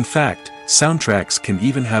 In fact, soundtracks can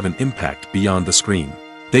even have an impact beyond the screen.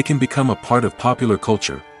 They can become a part of popular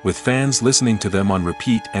culture, with fans listening to them on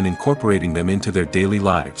repeat and incorporating them into their daily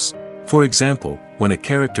lives. For example, when a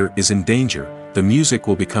character is in danger, the music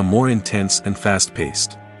will become more intense and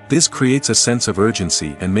fast-paced. This creates a sense of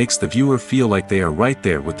urgency and makes the viewer feel like they are right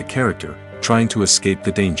there with the character, trying to escape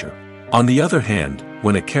the danger. On the other hand,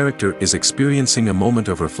 when a character is experiencing a moment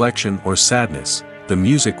of reflection or sadness, the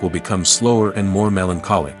music will become slower and more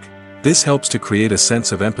melancholic. This helps to create a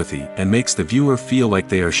sense of empathy and makes the viewer feel like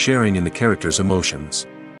they are sharing in the character's emotions.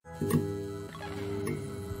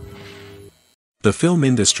 The film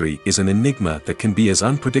industry is an enigma that can be as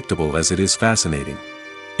unpredictable as it is fascinating.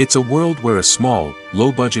 It's a world where a small,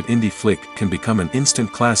 low-budget indie flick can become an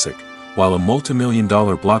instant classic, while a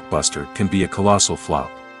multi-million-dollar blockbuster can be a colossal flop.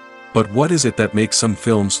 But what is it that makes some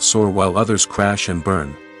films soar while others crash and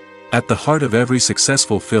burn? At the heart of every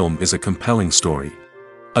successful film is a compelling story.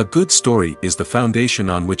 A good story is the foundation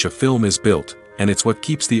on which a film is built, and it's what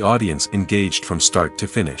keeps the audience engaged from start to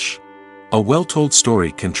finish. A well-told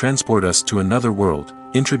story can transport us to another world,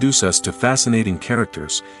 introduce us to fascinating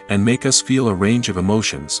characters, and make us feel a range of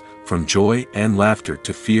emotions, from joy and laughter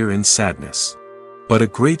to fear and sadness. But a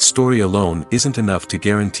great story alone isn't enough to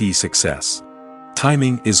guarantee success.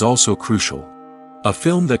 Timing is also crucial. A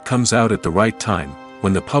film that comes out at the right time,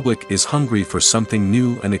 when the public is hungry for something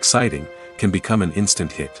new and exciting, can become an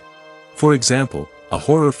instant hit. For example, a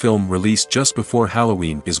horror film released just before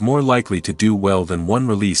Halloween is more likely to do well than one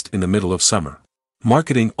released in the middle of summer.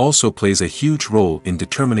 Marketing also plays a huge role in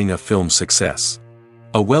determining a film's success.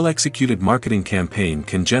 A well-executed marketing campaign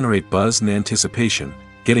can generate buzz and anticipation,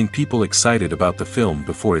 getting people excited about the film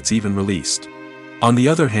before it's even released. On the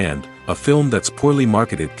other hand, a film that's poorly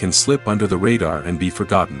marketed can slip under the radar and be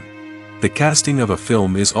forgotten. The casting of a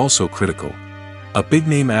film is also critical. A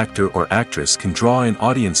big-name actor or actress can draw in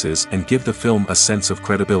audiences and give the film a sense of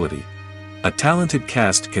credibility. A talented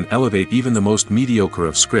cast can elevate even the most mediocre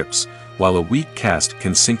of scripts, while a weak cast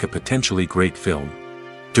can sink a potentially great film.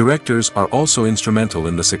 Directors are also instrumental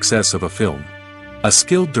in the success of a film. A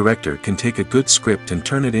skilled director can take a good script and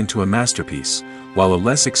turn it into a masterpiece, while a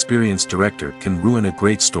less experienced director can ruin a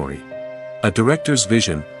great story. A director's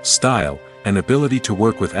vision, style, and ability to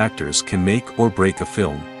work with actors can make or break a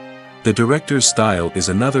film. The director's style is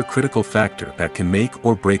another critical factor that can make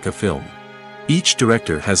or break a film. Each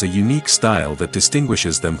director has a unique style that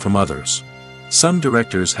distinguishes them from others. Some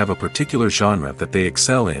directors have a particular genre that they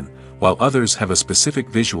excel in, while others have a specific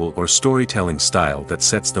visual or storytelling style that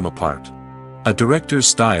sets them apart. A director's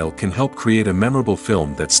style can help create a memorable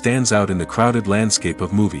film that stands out in the crowded landscape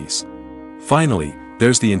of movies. Finally,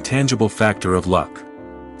 there's the intangible factor of luck.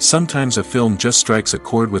 Sometimes a film just strikes a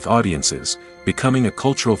chord with audiences, becoming a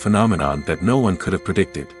cultural phenomenon that no one could have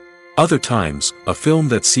predicted. Other times, a film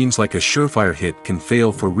that seems like a surefire hit can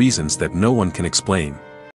fail for reasons that no one can explain.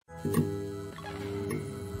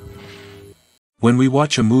 When we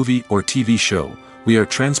watch a movie or TV show, we are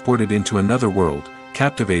transported into another world,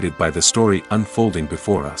 captivated by the story unfolding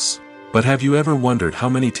before us. But have you ever wondered how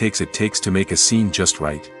many takes it takes to make a scene just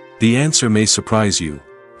right? The answer may surprise you.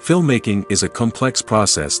 Filmmaking is a complex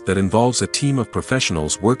process that involves a team of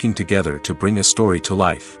professionals working together to bring a story to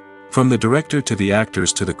life. From the director to the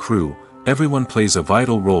actors to the crew, everyone plays a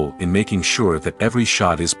vital role in making sure that every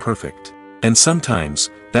shot is perfect. And sometimes,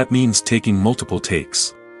 that means taking multiple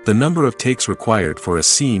takes. The number of takes required for a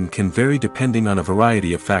scene can vary depending on a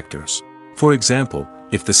variety of factors. For example,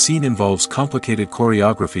 if the scene involves complicated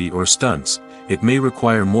choreography or stunts, it may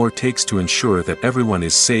require more takes to ensure that everyone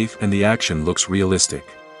is safe and the action looks realistic.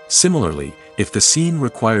 Similarly, if the scene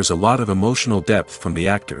requires a lot of emotional depth from the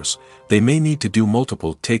actors, they may need to do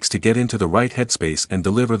multiple takes to get into the right headspace and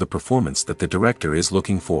deliver the performance that the director is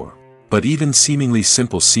looking for. But even seemingly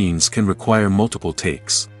simple scenes can require multiple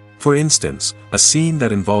takes. For instance, a scene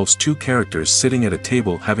that involves two characters sitting at a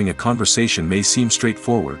table having a conversation may seem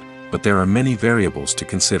straightforward, but there are many variables to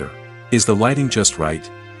consider. Is the lighting just right?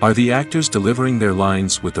 Are the actors delivering their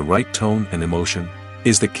lines with the right tone and emotion?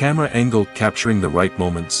 Is the camera angle capturing the right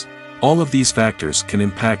moments? All of these factors can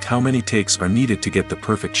impact how many takes are needed to get the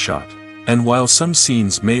perfect shot. And while some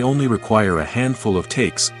scenes may only require a handful of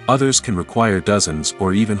takes, others can require dozens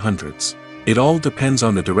or even hundreds. It all depends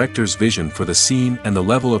on the director's vision for the scene and the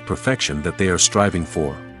level of perfection that they are striving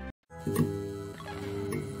for.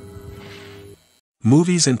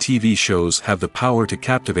 Movies and TV shows have the power to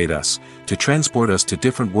captivate us, to transport us to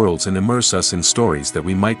different worlds and immerse us in stories that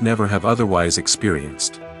we might never have otherwise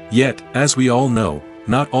experienced. Yet, as we all know,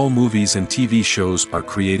 not all movies and TV shows are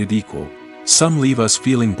created equal. Some leave us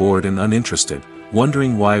feeling bored and uninterested,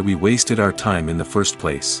 wondering why we wasted our time in the first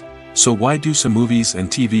place. So why do some movies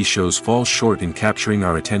and TV shows fall short in capturing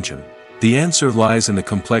our attention? The answer lies in the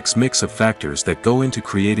complex mix of factors that go into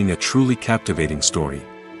creating a truly captivating story.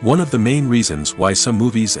 One of the main reasons why some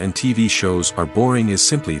movies and TV shows are boring is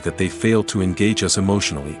simply that they fail to engage us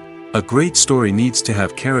emotionally. A great story needs to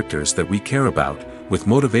have characters that we care about, with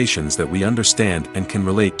motivations that we understand and can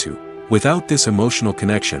relate to. Without this emotional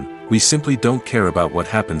connection, we simply don't care about what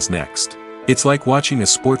happens next. It's like watching a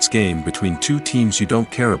sports game between two teams you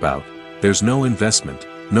don't care about. There's no investment,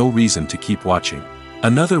 no reason to keep watching.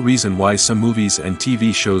 Another reason why some movies and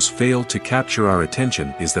TV shows fail to capture our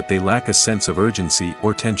attention is that they lack a sense of urgency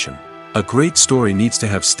or tension. A great story needs to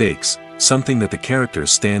have stakes, something that the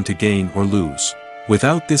characters stand to gain or lose.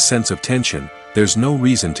 Without this sense of tension, there's no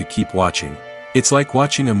reason to keep watching. It's like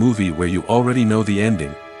watching a movie where you already know the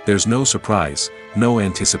ending. There's no surprise, no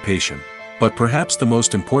anticipation. But perhaps the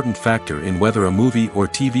most important factor in whether a movie or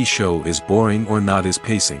TV show is boring or not is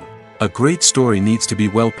pacing. A great story needs to be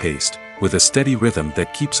well-paced, with a steady rhythm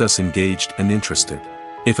that keeps us engaged and interested.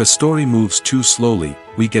 If a story moves too slowly,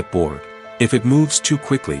 we get bored. If it moves too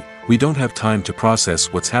quickly, we don't have time to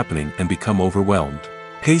process what's happening and become overwhelmed.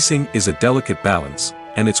 Pacing is a delicate balance,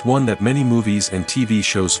 and it's one that many movies and TV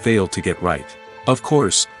shows fail to get right. Of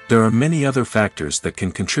course, there are many other factors that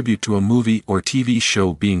can contribute to a movie or TV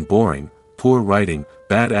show being boring: poor writing,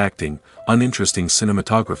 bad acting, uninteresting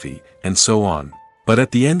cinematography, and so on. But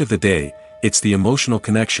at the end of the day, it's the emotional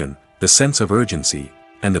connection, the sense of urgency,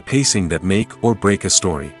 and the pacing that make or break a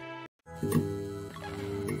story.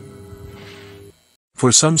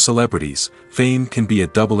 For some celebrities, fame can be a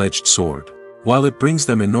double-edged sword. While it brings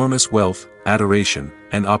them enormous wealth, adoration,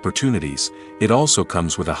 and opportunities, it also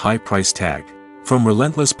comes with a high price tag. From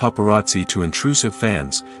relentless paparazzi to intrusive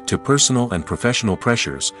fans, to personal and professional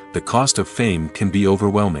pressures, the cost of fame can be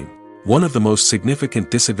overwhelming. One of the most significant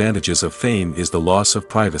disadvantages of fame is the loss of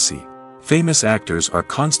privacy. Famous actors are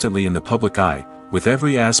constantly in the public eye, with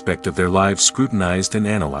every aspect of their lives scrutinized and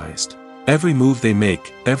analyzed. Every move they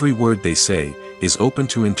make, every word they say, is open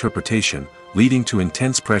to interpretation, leading to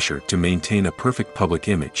intense pressure to maintain a perfect public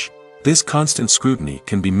image. This constant scrutiny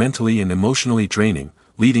can be mentally and emotionally draining,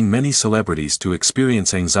 leading many celebrities to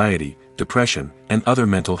experience anxiety, depression, and other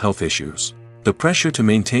mental health issues. The pressure to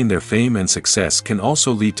maintain their fame and success can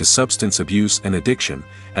also lead to substance abuse and addiction,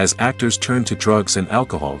 as actors turn to drugs and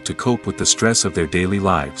alcohol to cope with the stress of their daily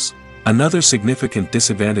lives. Another significant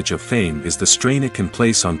disadvantage of fame is the strain it can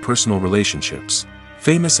place on personal relationships.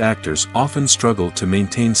 Famous actors often struggle to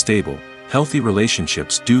maintain stable, healthy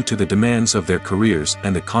relationships due to the demands of their careers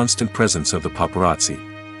and the constant presence of the paparazzi.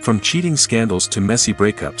 From cheating scandals to messy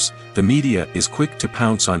breakups, the media is quick to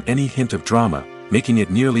pounce on any hint of drama, making it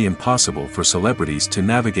nearly impossible for celebrities to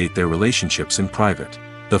navigate their relationships in private.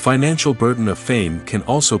 The financial burden of fame can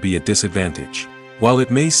also be a disadvantage. While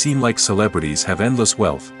it may seem like celebrities have endless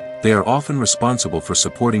wealth, they are often responsible for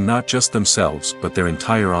supporting not just themselves but their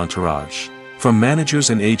entire entourage. From managers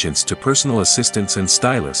and agents to personal assistants and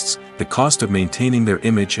stylists, the cost of maintaining their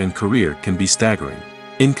image and career can be staggering.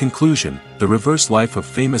 In conclusion, the reverse life of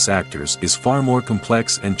famous actors is far more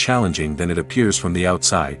complex and challenging than it appears from the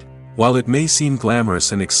outside. While it may seem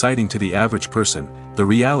glamorous and exciting to the average person, the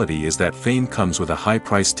reality is that fame comes with a high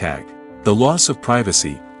price tag. The loss of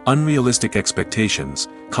privacy, unrealistic expectations,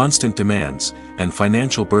 constant demands, and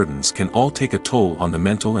financial burdens can all take a toll on the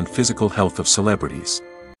mental and physical health of celebrities.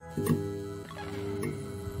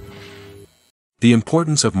 The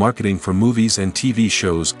importance of marketing for movies and TV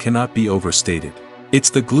shows cannot be overstated. It's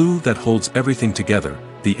the glue that holds everything together,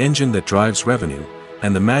 the engine that drives revenue,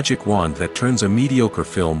 and the magic wand that turns a mediocre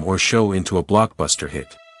film or show into a blockbuster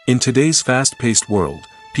hit. In today's fast-paced world,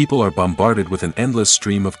 people are bombarded with an endless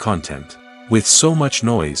stream of content. With so much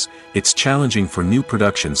noise, it's challenging for new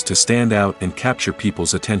productions to stand out and capture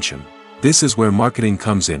people's attention. This is where marketing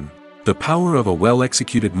comes in. The power of a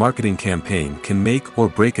well-executed marketing campaign can make or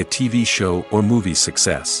break a TV show or movie's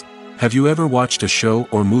success. Have you ever watched a show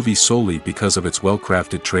or movie solely because of its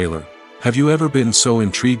well-crafted trailer? Have you ever been so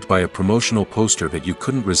intrigued by a promotional poster that you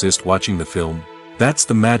couldn't resist watching the film? That's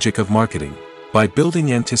the magic of marketing. By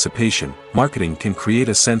building anticipation, marketing can create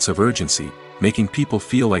a sense of urgency, making people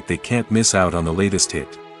feel like they can't miss out on the latest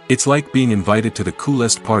hit. It's like being invited to the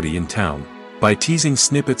coolest party in town. By teasing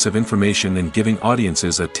snippets of information and giving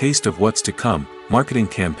audiences a taste of what's to come, marketing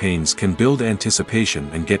campaigns can build anticipation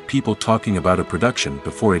and get people talking about a production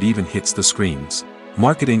before it even hits the screens.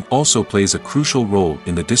 Marketing also plays a crucial role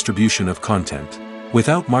in the distribution of content.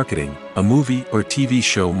 Without marketing, a movie or TV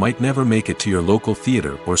show might never make it to your local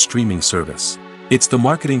theater or streaming service. It's the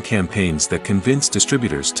marketing campaigns that convince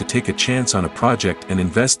distributors to take a chance on a project and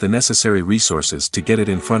invest the necessary resources to get it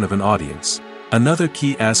in front of an audience. Another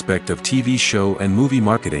key aspect of TV show and movie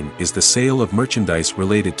marketing is the sale of merchandise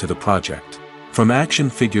related to the project. From action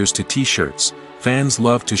figures to t-shirts, fans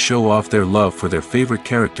love to show off their love for their favorite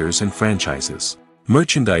characters and franchises.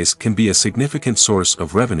 Merchandise can be a significant source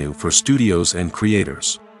of revenue for studios and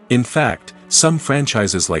creators. In fact, some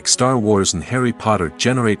franchises like Star Wars and Harry Potter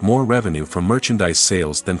generate more revenue from merchandise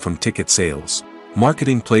sales than from ticket sales.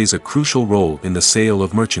 Marketing plays a crucial role in the sale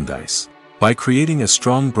of merchandise. By creating a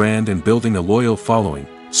strong brand and building a loyal following,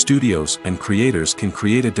 studios and creators can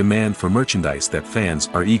create a demand for merchandise that fans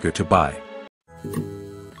are eager to buy.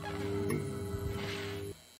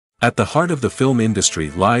 At the heart of the film industry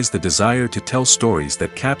lies the desire to tell stories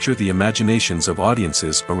that capture the imaginations of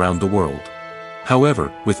audiences around the world.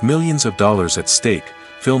 However, with millions of dollars at stake,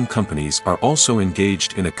 film companies are also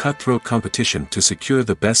engaged in a cutthroat competition to secure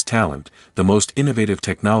the best talent, the most innovative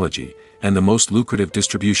technology, and the most lucrative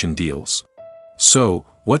distribution deals. So,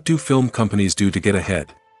 what do film companies do to get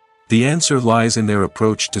ahead? The answer lies in their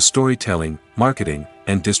approach to storytelling, marketing,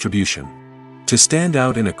 and distribution. To stand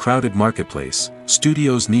out in a crowded marketplace,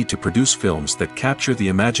 studios need to produce films that capture the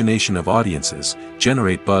imagination of audiences,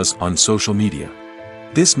 generate buzz on social media.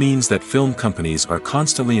 This means that film companies are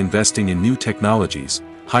constantly investing in new technologies,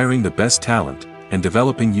 hiring the best talent, and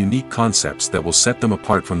developing unique concepts that will set them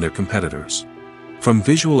apart from their competitors. From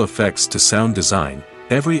visual effects to sound design,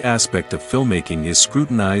 every aspect of filmmaking is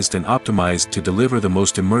scrutinized and optimized to deliver the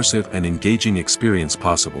most immersive and engaging experience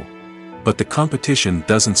possible. But the competition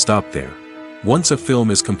doesn't stop there. Once a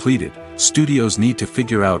film is completed, studios need to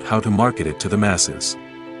figure out how to market it to the masses.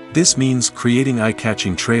 This means creating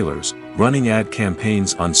eye-catching trailers, running ad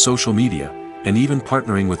campaigns on social media, and even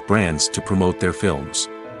partnering with brands to promote their films.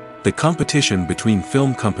 The competition between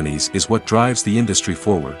film companies is what drives the industry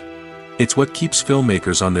forward. It's what keeps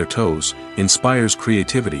filmmakers on their toes, inspires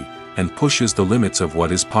creativity, and pushes the limits of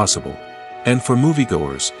what is possible. And for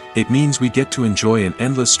moviegoers, it means we get to enjoy an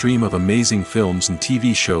endless stream of amazing films and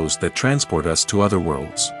TV shows that transport us to other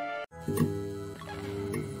worlds.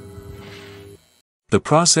 The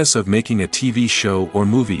process of making a TV show or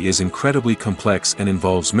movie is incredibly complex and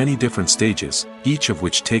involves many different stages, each of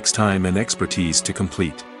which takes time and expertise to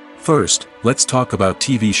complete. First, let's talk about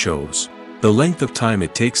TV shows. The length of time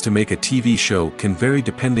it takes to make a TV show can vary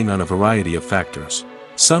depending on a variety of factors.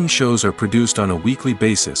 Some shows are produced on a weekly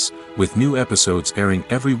basis, with new episodes airing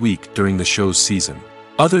every week during the show's season.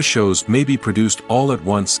 Other shows may be produced all at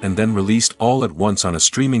once and then released all at once on a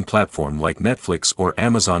streaming platform like Netflix or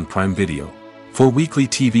Amazon Prime Video. For weekly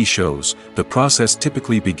TV shows, the process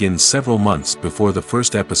typically begins several months before the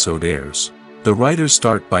first episode airs. The writers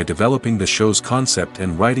start by developing the show's concept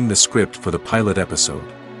and writing the script for the pilot episode.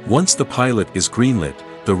 Once the pilot is greenlit,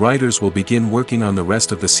 the writers will begin working on the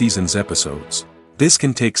rest of the season's episodes. This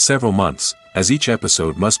can take several months, as each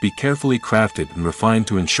episode must be carefully crafted and refined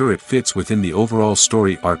to ensure it fits within the overall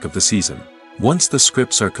story arc of the season. Once the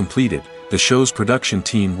scripts are completed, the show's production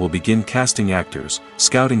team will begin casting actors,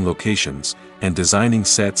 scouting locations, and designing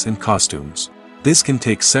sets and costumes. This can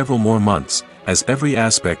take several more months, as every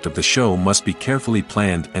aspect of the show must be carefully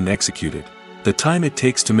planned and executed. The time it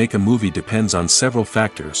takes to make a movie depends on several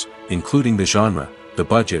factors, including the genre, the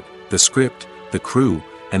budget, the script, the crew,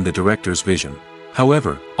 and the director's vision.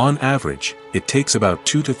 However, on average, it takes about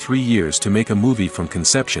 2 to 3 years to make a movie from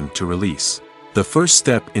conception to release. The first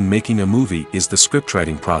step in making a movie is the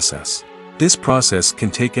scriptwriting process. This process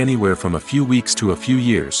can take anywhere from a few weeks to a few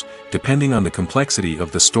years, depending on the complexity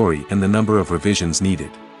of the story and the number of revisions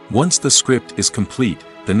needed. Once the script is complete,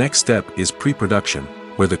 the next step is pre-production,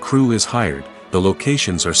 where the crew is hired, the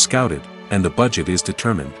locations are scouted, and the budget is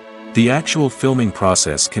determined. The actual filming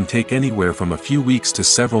process can take anywhere from a few weeks to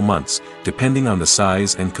several months, depending on the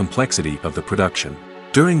size and complexity of the production.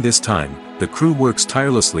 During this time, the crew works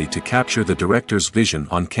tirelessly to capture the director's vision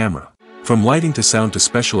on camera. From lighting to sound to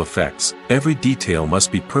special effects, every detail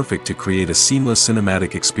must be perfect to create a seamless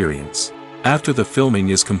cinematic experience. After the filming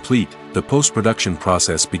is complete, the post-production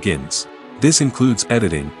process begins. This includes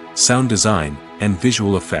editing, sound design, and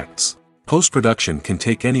visual effects. Post-production can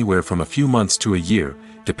take anywhere from a few months to a year,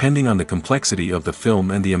 depending on the complexity of the film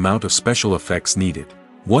and the amount of special effects needed.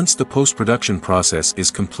 Once the post-production process is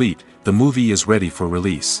complete, the movie is ready for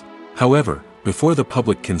release. However, before the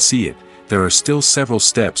public can see it, there are still several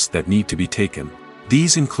steps that need to be taken.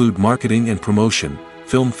 These include marketing and promotion,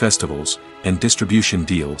 film festivals, and distribution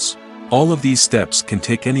deals. All of these steps can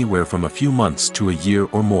take anywhere from a few months to a year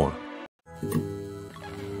or more.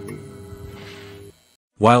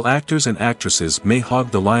 While actors and actresses may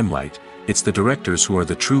hog the limelight, it's the directors who are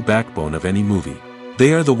the true backbone of any movie.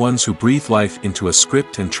 They are the ones who breathe life into a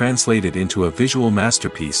script and translate it into a visual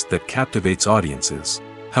masterpiece that captivates audiences.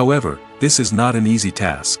 However, this is not an easy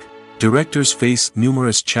task. Directors face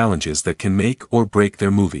numerous challenges that can make or break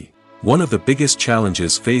their movie. One of the biggest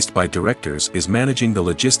challenges faced by directors is managing the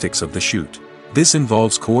logistics of the shoot. This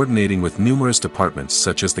involves coordinating with numerous departments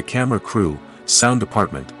such as the camera crew, sound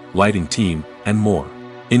department, lighting team, and more.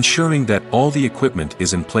 Ensuring that all the equipment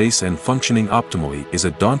is in place and functioning optimally is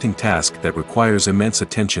a daunting task that requires immense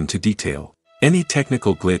attention to detail. Any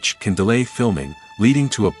technical glitch can delay filming, leading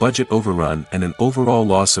to a budget overrun and an overall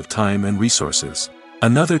loss of time and resources.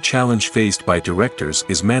 Another challenge faced by directors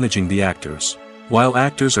is managing the actors. While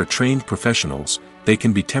actors are trained professionals, they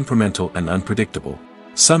can be temperamental and unpredictable.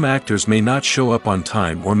 Some actors may not show up on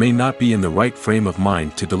time or may not be in the right frame of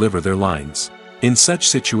mind to deliver their lines. In such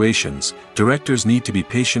situations, directors need to be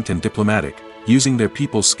patient and diplomatic, using their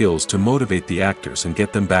people skills to motivate the actors and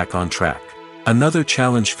get them back on track. Another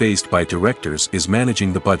challenge faced by directors is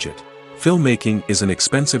managing the budget. Filmmaking is an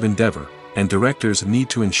expensive endeavor, and directors need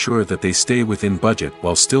to ensure that they stay within budget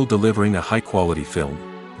while still delivering a high-quality film.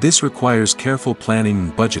 This requires careful planning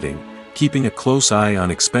and budgeting, keeping a close eye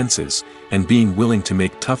on expenses, and being willing to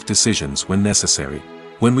make tough decisions when necessary.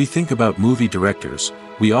 When we think about movie directors,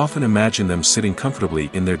 we often imagine them sitting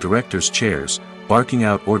comfortably in their director's chairs, barking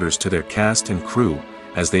out orders to their cast and crew,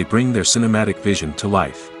 as they bring their cinematic vision to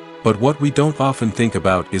life. But what we don't often think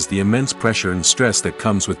about is the immense pressure and stress that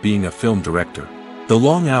comes with being a film director. The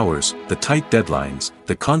long hours, the tight deadlines,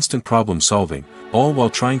 the constant problem solving, all while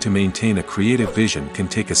trying to maintain a creative vision can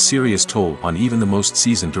take a serious toll on even the most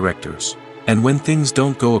seasoned directors. And when things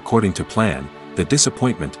don't go according to plan, the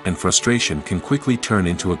disappointment and frustration can quickly turn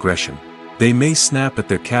into aggression. They may snap at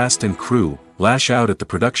their cast and crew, lash out at the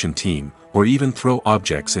production team, or even throw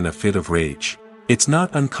objects in a fit of rage. It's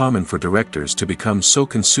not uncommon for directors to become so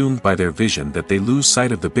consumed by their vision that they lose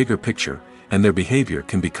sight of the bigger picture, and their behavior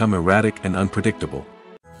can become erratic and unpredictable.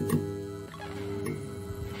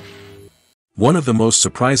 One of the most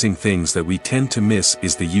surprising things that we tend to miss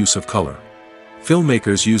is the use of color.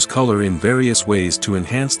 Filmmakers use color in various ways to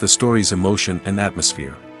enhance the story's emotion and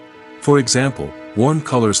atmosphere. For example, warm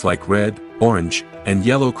colors like red, orange, and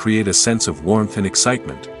yellow create a sense of warmth and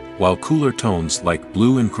excitement, while cooler tones like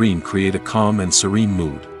blue and green create a calm and serene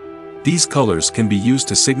mood. These colors can be used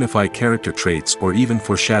to signify character traits or even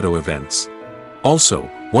foreshadow events. Also,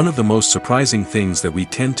 one of the most surprising things that we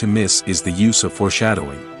tend to miss is the use of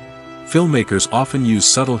foreshadowing. Filmmakers often use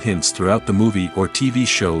subtle hints throughout the movie or TV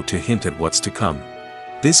show to hint at what's to come.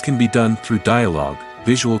 This can be done through dialogue,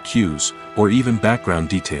 visual cues, or even background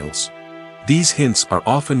details. These hints are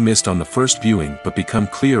often missed on the first viewing but become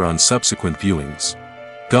clear on subsequent viewings.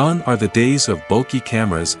 Gone are the days of bulky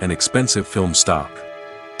cameras and expensive film stock.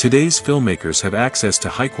 Today's filmmakers have access to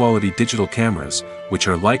high-quality digital cameras, which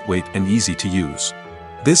are lightweight and easy to use.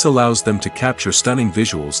 This allows them to capture stunning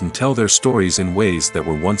visuals and tell their stories in ways that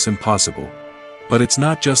were once impossible. But it's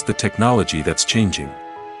not just the technology that's changing.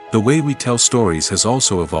 The way we tell stories has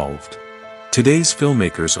also evolved. Today's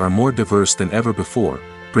filmmakers are more diverse than ever before,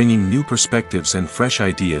 bringing new perspectives and fresh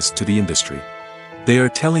ideas to the industry. They are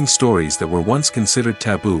telling stories that were once considered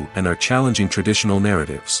taboo and are challenging traditional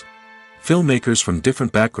narratives. Filmmakers from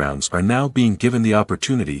different backgrounds are now being given the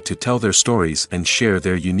opportunity to tell their stories and share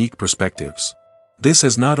their unique perspectives. This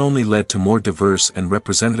has not only led to more diverse and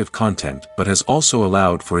representative content but has also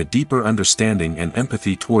allowed for a deeper understanding and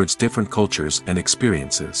empathy towards different cultures and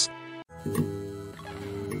experiences.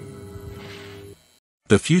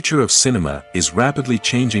 The future of cinema is rapidly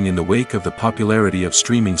changing in the wake of the popularity of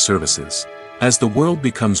streaming services. As the world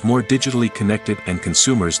becomes more digitally connected and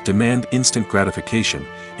consumers demand instant gratification,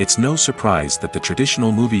 it's no surprise that the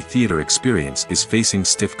traditional movie theater experience is facing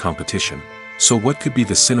stiff competition. So what could be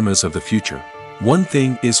the cinemas of the future? One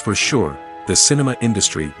thing is for sure, the cinema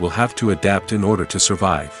industry will have to adapt in order to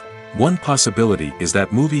survive. One possibility is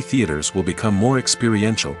that movie theaters will become more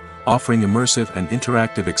experiential, offering immersive and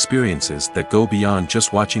interactive experiences that go beyond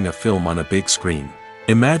just watching a film on a big screen.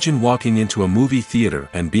 Imagine walking into a movie theater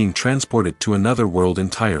and being transported to another world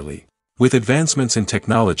entirely. With advancements in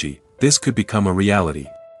technology, this could become a reality.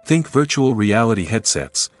 Think virtual reality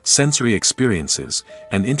headsets, sensory experiences,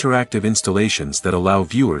 and interactive installations that allow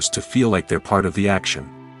viewers to feel like they're part of the action.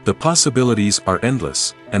 The possibilities are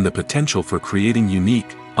endless, and the potential for creating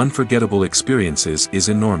unique, unforgettable experiences is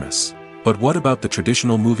enormous. But what about the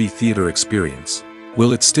traditional movie theater experience?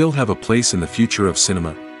 Will it still have a place in the future of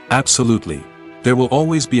cinema? Absolutely. There will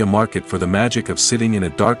always be a market for the magic of sitting in a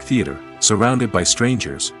dark theater, surrounded by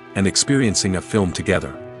strangers, and experiencing a film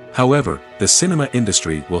together. However, the cinema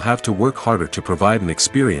industry will have to work harder to provide an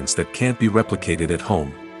experience that can't be replicated at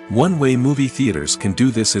home. One way movie theaters can do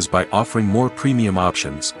this is by offering more premium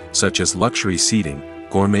options, such as luxury seating,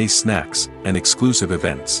 gourmet snacks, and exclusive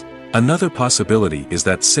events. Another possibility is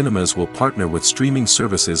that cinemas will partner with streaming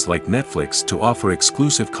services like Netflix to offer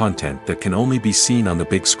exclusive content that can only be seen on the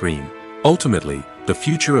big screen. Ultimately, the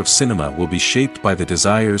future of cinema will be shaped by the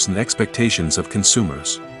desires and expectations of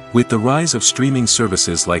consumers. With the rise of streaming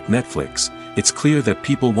services like Netflix, it's clear that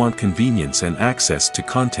people want convenience and access to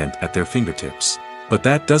content at their fingertips. But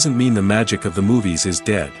that doesn't mean the magic of the movies is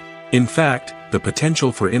dead. In fact, the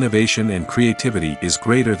potential for innovation and creativity is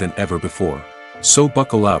greater than ever before. So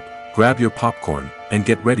buckle up, grab your popcorn, and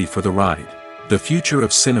get ready for the ride. The future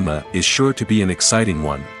of cinema is sure to be an exciting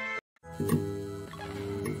one.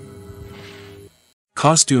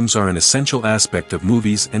 Costumes are an essential aspect of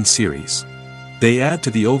movies and series. They add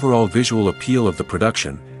to the overall visual appeal of the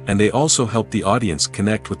production, and they also help the audience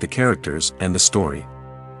connect with the characters and the story.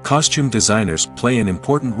 Costume designers play an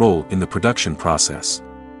important role in the production process.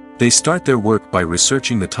 They start their work by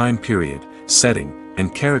researching the time period, setting,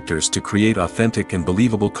 and characters to create authentic and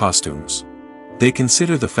believable costumes. They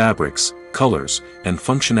consider the fabrics, colors, and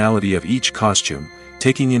functionality of each costume,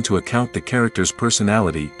 taking into account the character's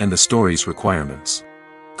personality and the story's requirements.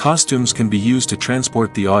 Costumes can be used to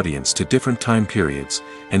transport the audience to different time periods,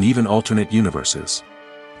 and even alternate universes.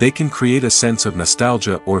 They can create a sense of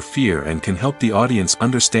nostalgia or fear and can help the audience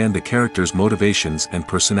understand the character's motivations and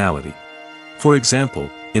personality. For example,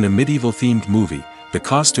 in a medieval-themed movie, the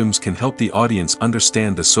costumes can help the audience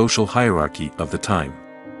understand the social hierarchy of the time.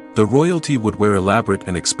 The royalty would wear elaborate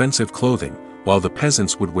and expensive clothing, while the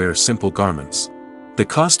peasants would wear simple garments. The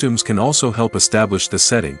costumes can also help establish the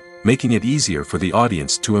setting, making it easier for the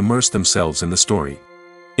audience to immerse themselves in the story.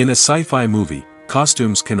 In a sci-fi movie,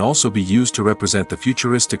 costumes can also be used to represent the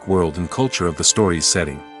futuristic world and culture of the story's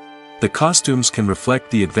setting. The costumes can reflect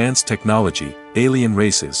the advanced technology, alien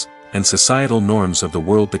races, and societal norms of the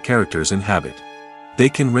world the characters inhabit. They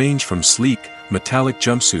can range from sleek, metallic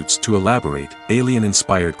jumpsuits to elaborate,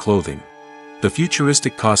 alien-inspired clothing. The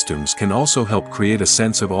futuristic costumes can also help create a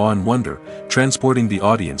sense of awe and wonder, transporting the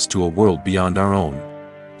audience to a world beyond our own.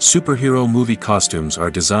 Superhero movie costumes are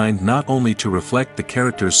designed not only to reflect the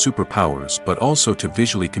character's superpowers but also to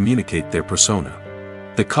visually communicate their persona.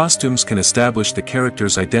 The costumes can establish the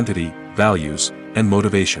character's identity, values, and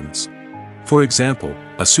motivations. For example,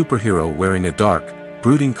 a superhero wearing a dark,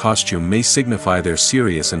 brooding costume may signify their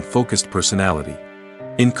serious and focused personality.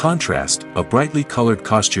 In contrast, a brightly colored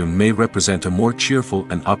costume may represent a more cheerful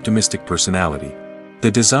and optimistic personality.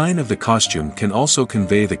 The design of the costume can also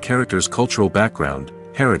convey the character's cultural background,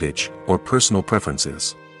 heritage, or personal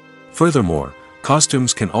preferences. Furthermore,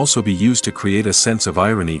 costumes can also be used to create a sense of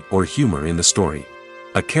irony or humor in the story.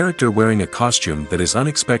 A character wearing a costume that is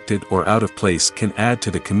unexpected or out of place can add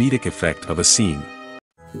to the comedic effect of a scene.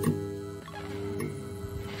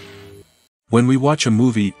 When we watch a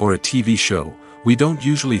movie or a TV show, we don't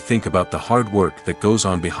usually think about the hard work that goes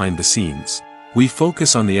on behind the scenes. We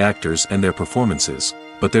focus on the actors and their performances,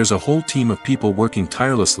 but there's a whole team of people working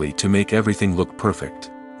tirelessly to make everything look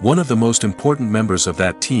perfect. One of the most important members of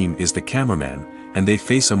that team is the cameraman, and they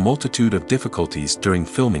face a multitude of difficulties during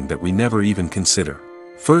filming that we never even consider.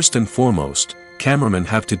 First and foremost, cameramen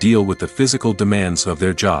have to deal with the physical demands of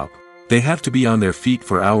their job. They have to be on their feet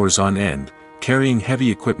for hours on end, carrying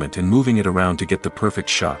heavy equipment and moving it around to get the perfect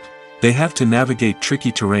shot. They have to navigate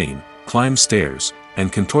tricky terrain, climb stairs,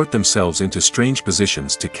 and contort themselves into strange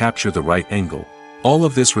positions to capture the right angle. All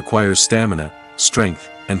of this requires stamina, strength,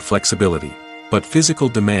 and flexibility. But physical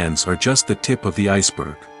demands are just the tip of the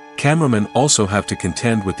iceberg. Cameramen also have to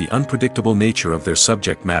contend with the unpredictable nature of their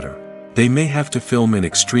subject matter. They may have to film in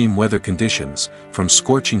extreme weather conditions, from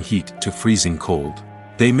scorching heat to freezing cold.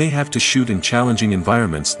 They may have to shoot in challenging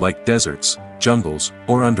environments like deserts, jungles,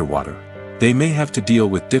 or underwater. They may have to deal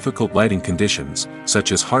with difficult lighting conditions,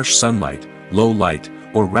 such as harsh sunlight, low light,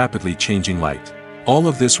 or rapidly changing light. All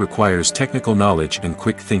of this requires technical knowledge and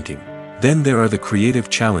quick thinking. Then there are the creative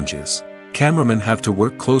challenges. Cameramen have to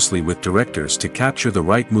work closely with directors to capture the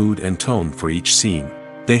right mood and tone for each scene.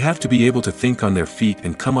 They have to be able to think on their feet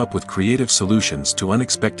and come up with creative solutions to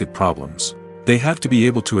unexpected problems. They have to be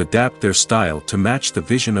able to adapt their style to match the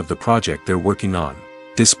vision of the project they're working on.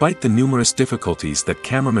 Despite the numerous difficulties that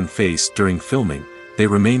cameramen face during filming, they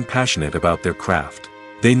remain passionate about their craft.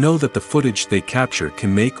 They know that the footage they capture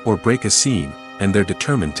can make or break a scene, and they're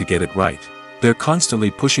determined to get it right. They're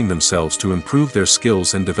constantly pushing themselves to improve their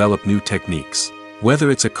skills and develop new techniques.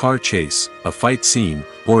 Whether it's a car chase, a fight scene,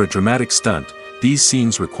 or a dramatic stunt, these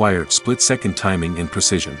scenes require split-second timing and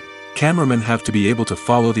precision. Cameramen have to be able to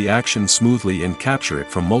follow the action smoothly and capture it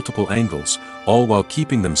from multiple angles, all while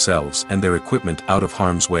keeping themselves and their equipment out of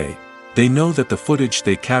harm's way. They know that the footage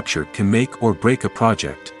they capture can make or break a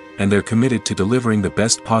project, and they're committed to delivering the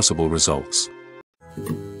best possible results.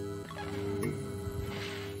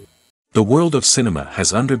 The world of cinema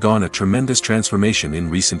has undergone a tremendous transformation in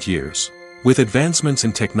recent years. With advancements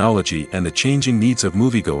in technology and the changing needs of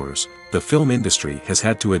moviegoers, the film industry has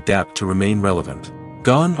had to adapt to remain relevant.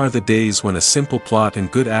 Gone are the days when a simple plot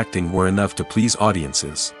and good acting were enough to please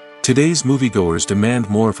audiences. Today's moviegoers demand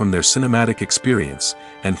more from their cinematic experience,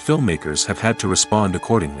 and filmmakers have had to respond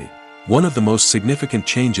accordingly. One of the most significant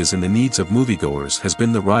changes in the needs of moviegoers has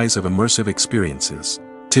been the rise of immersive experiences.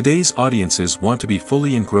 Today's audiences want to be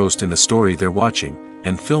fully engrossed in the story they're watching,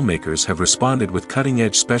 and filmmakers have responded with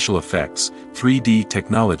cutting-edge special effects, 3D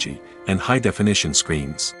technology, and high-definition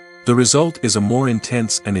screens. The result is a more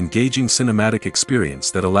intense and engaging cinematic experience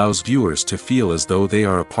that allows viewers to feel as though they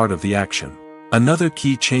are a part of the action. Another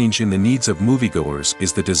key change in the needs of moviegoers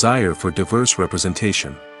is the desire for diverse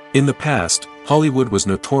representation. In the past, Hollywood was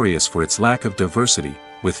notorious for its lack of diversity,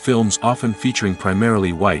 with films often featuring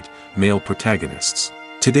primarily white, male protagonists.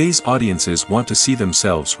 Today's audiences want to see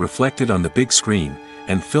themselves reflected on the big screen,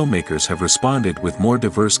 and filmmakers have responded with more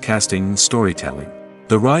diverse casting and storytelling.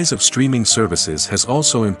 The rise of streaming services has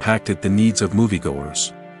also impacted the needs of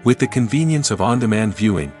moviegoers. With the convenience of on-demand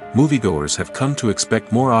viewing, moviegoers have come to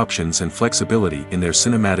expect more options and flexibility in their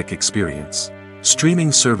cinematic experience.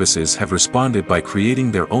 Streaming services have responded by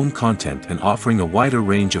creating their own content and offering a wider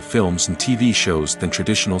range of films and TV shows than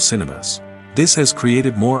traditional cinemas. This has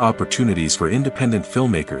created more opportunities for independent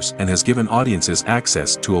filmmakers and has given audiences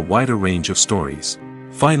access to a wider range of stories.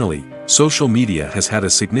 Finally, social media has had a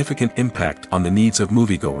significant impact on the needs of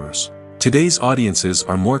moviegoers. Today's audiences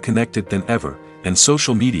are more connected than ever, and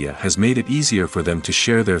social media has made it easier for them to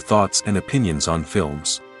share their thoughts and opinions on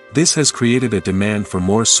films. This has created a demand for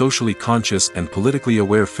more socially conscious and politically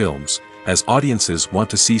aware films, as audiences want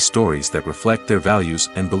to see stories that reflect their values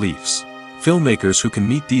and beliefs. Filmmakers who can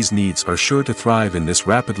meet these needs are sure to thrive in this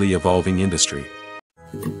rapidly evolving industry.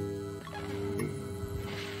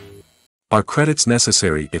 Are credits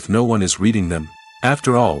necessary if no one is reading them?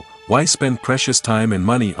 After all, why spend precious time and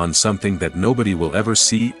money on something that nobody will ever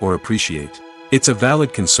see or appreciate? It's a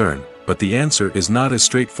valid concern, but the answer is not as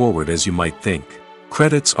straightforward as you might think.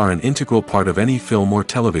 Credits are an integral part of any film or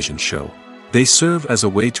television show. They serve as a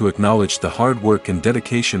way to acknowledge the hard work and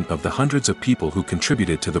dedication of the hundreds of people who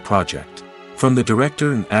contributed to the project. From the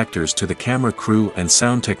director and actors to the camera crew and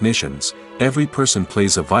sound technicians, every person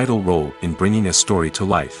plays a vital role in bringing a story to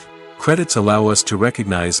life. Credits allow us to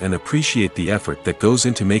recognize and appreciate the effort that goes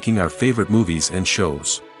into making our favorite movies and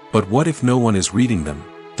shows. But what if no one is reading them?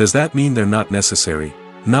 Does that mean they're not necessary?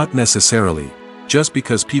 Not necessarily. Just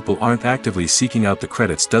because people aren't actively seeking out the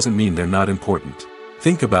credits doesn't mean they're not important.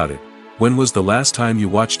 Think about it. When was the last time you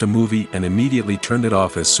watched a movie and immediately turned it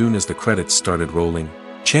off as soon as the credits started rolling?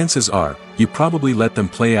 Chances are, you probably let them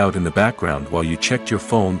play out in the background while you checked your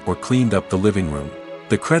phone or cleaned up the living room.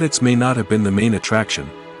 The credits may not have been the main attraction,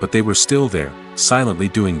 but they were still there, silently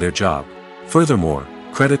doing their job. Furthermore,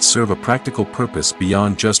 credits serve a practical purpose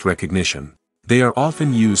beyond just recognition. They are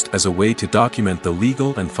often used as a way to document the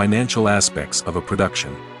legal and financial aspects of a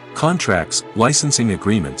production. Contracts, licensing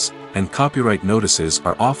agreements, and copyright notices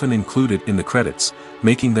are often included in the credits,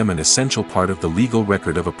 making them an essential part of the legal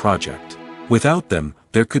record of a project. Without them,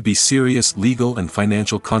 there could be serious legal and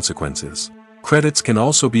financial consequences. Credits can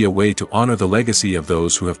also be a way to honor the legacy of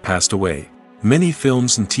those who have passed away. Many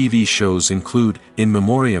films and TV shows include, in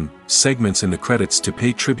memoriam, segments in the credits to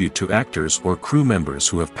pay tribute to actors or crew members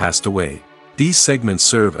who have passed away. These segments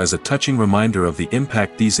serve as a touching reminder of the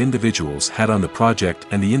impact these individuals had on the project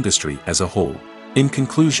and the industry as a whole. In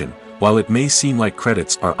conclusion, while it may seem like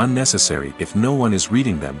credits are unnecessary if no one is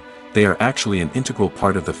reading them, they are actually an integral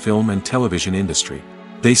part of the film and television industry.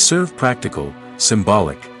 They serve practical,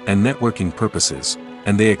 symbolic, and networking purposes,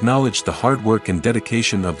 and they acknowledge the hard work and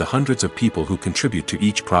dedication of the hundreds of people who contribute to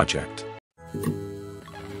each project.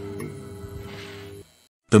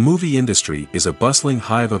 The movie industry is a bustling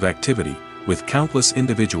hive of activity, with countless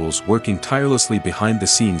individuals working tirelessly behind the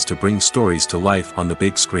scenes to bring stories to life on the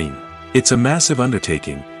big screen. It's a massive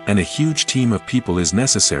undertaking, and a huge team of people is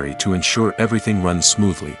necessary to ensure everything runs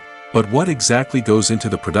smoothly. But what exactly goes into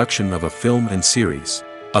the production of a film and series?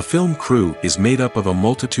 A film crew is made up of a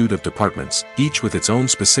multitude of departments, each with its own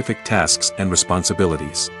specific tasks and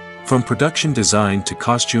responsibilities. From production design to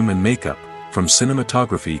costume and makeup, from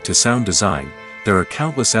cinematography to sound design, there are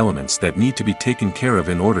countless elements that need to be taken care of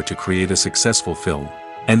in order to create a successful film.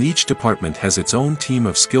 And each department has its own team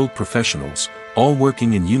of skilled professionals, all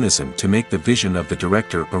working in unison to make the vision of the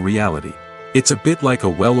director a reality. It's a bit like a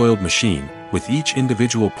well-oiled machine, with each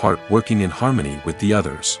individual part working in harmony with the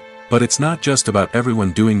others. But it's not just about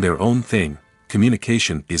everyone doing their own thing.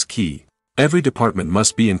 communication is key. Every department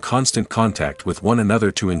must be in constant contact with one another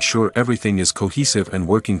to ensure everything is cohesive and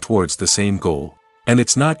working towards the same goal. And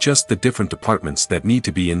it's not just the different departments that need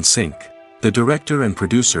to be in sync. The director and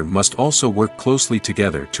producer must also work closely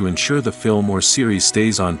together to ensure the film or series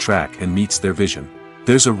stays on track and meets their vision.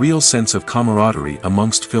 There's a real sense of camaraderie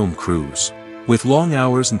amongst film crews. With long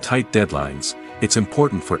hours and tight deadlines, it's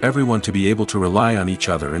important for everyone to be able to rely on each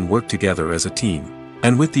other and work together as a team.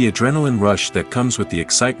 And with the adrenaline rush that comes with the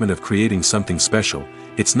excitement of creating something special,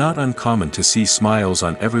 it's not uncommon to see smiles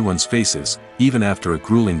on everyone's faces, even after a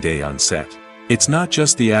grueling day on set. It's not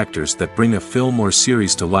just the actors that bring a film or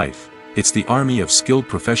series to life, it's the army of skilled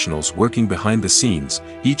professionals working behind the scenes,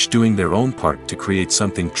 each doing their own part to create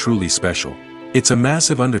something truly special. It's a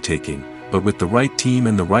massive undertaking, but with the right team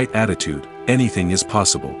and the right attitude, anything is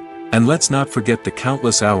possible. And let's not forget the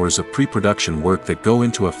countless hours of pre-production work that go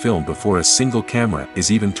into a film before a single camera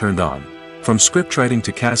is even turned on. From scriptwriting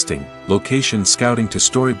to casting, location scouting to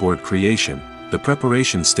storyboard creation, the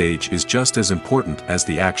preparation stage is just as important as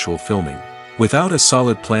the actual filming. Without a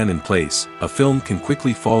solid plan in place, a film can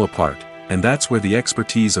quickly fall apart, and that's where the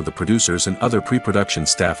expertise of the producers and other pre-production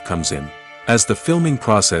staff comes in. As the filming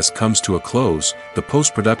process comes to a close, the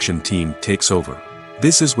post-production team takes over.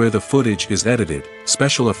 This is where the footage is edited,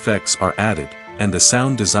 special effects are added, and the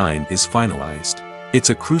sound design is finalized. It's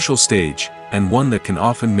a crucial stage, and one that can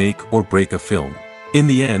often make or break a film. In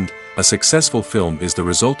the end, a successful film is the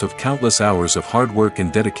result of countless hours of hard work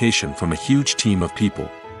and dedication from a huge team of people.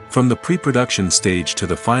 From the pre-production stage to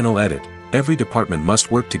the final edit, every department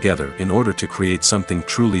must work together in order to create something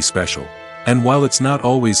truly special. And while it's not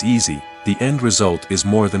always easy, the end result is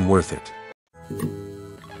more than worth it.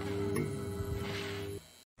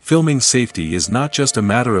 Filming safety is not just a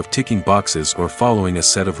matter of ticking boxes or following a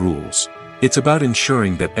set of rules. It's about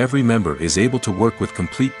ensuring that every member is able to work with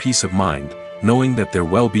complete peace of mind, knowing that their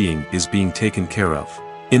well-being is being taken care of.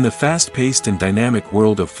 In the fast-paced and dynamic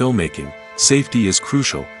world of filmmaking, safety is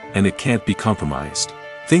crucial, and it can't be compromised.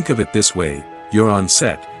 Think of it this way: you're on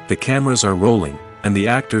set, the cameras are rolling, and the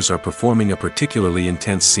actors are performing a particularly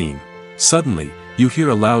intense scene. Suddenly, you hear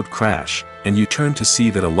a loud crash, and you turn to see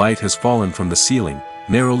that a light has fallen from the ceiling,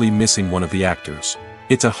 narrowly missing one of the actors.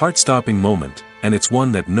 It's a heart-stopping moment, and it's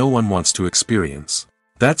one that no one wants to experience.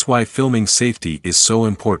 That's why filming safety is so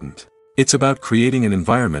important. It's about creating an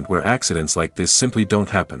environment where accidents like this simply don't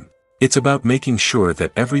happen. It's about making sure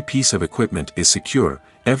that every piece of equipment is secure,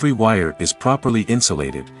 every wire is properly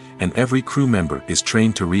insulated, and every crew member is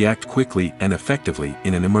trained to react quickly and effectively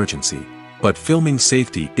in an emergency. But filming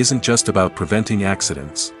safety isn't just about preventing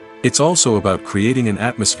accidents. It's also about creating an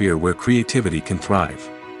atmosphere where creativity can thrive.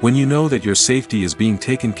 When you know that your safety is being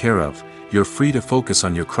taken care of, you're free to focus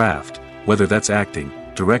on your craft, whether that's acting,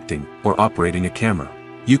 directing, or operating a camera.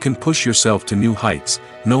 You can push yourself to new heights,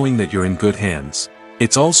 knowing that you're in good hands.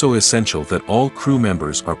 It's also essential that all crew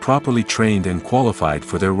members are properly trained and qualified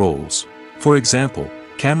for their roles. For example,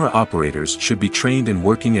 camera operators should be trained in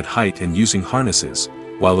working at height and using harnesses,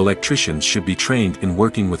 while electricians should be trained in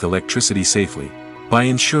working with electricity safely. By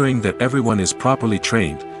ensuring that everyone is properly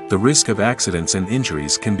trained, the risk of accidents and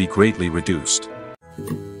injuries can be greatly reduced.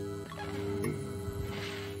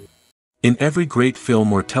 In every great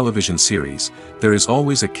film or television series, there is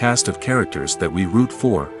always a cast of characters that we root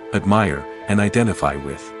for, admire, and identify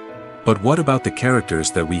with. But what about the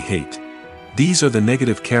characters that we hate? These are the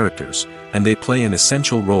negative characters, and they play an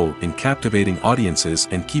essential role in captivating audiences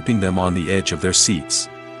and keeping them on the edge of their seats.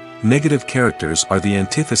 Negative characters are the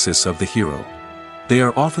antithesis of the hero. They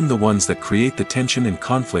are often the ones that create the tension and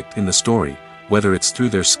conflict in the story, whether it's through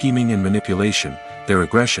their scheming and manipulation, their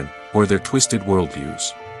aggression, or their twisted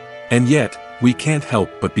worldviews. And yet, we can't help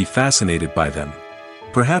but be fascinated by them.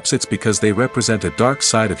 Perhaps it's because they represent a dark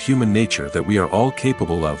side of human nature that we are all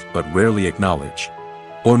capable of but rarely acknowledge.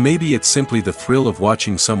 Or maybe it's simply the thrill of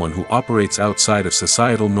watching someone who operates outside of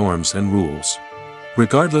societal norms and rules.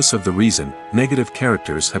 Regardless of the reason, negative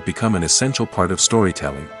characters have become an essential part of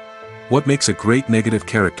storytelling. What makes a great negative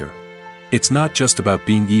character? It's not just about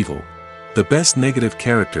being evil. The best negative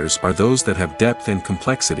characters are those that have depth and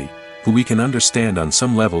complexity, who we can understand on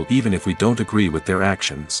some level even if we don't agree with their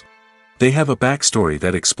actions. They have a backstory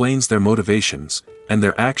that explains their motivations, and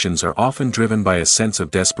their actions are often driven by a sense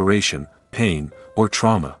of desperation, pain, or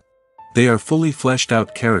trauma. They are fully fleshed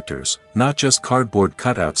out characters, not just cardboard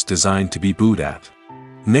cutouts designed to be booed at.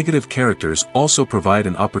 Negative characters also provide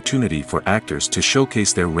an opportunity for actors to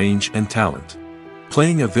showcase their range and talent.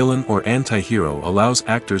 Playing a villain or anti-hero allows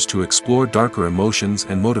actors to explore darker emotions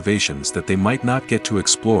and motivations that they might not get to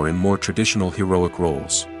explore in more traditional heroic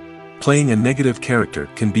roles. Playing a negative character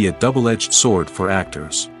can be a double-edged sword for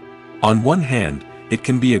actors. On one hand, it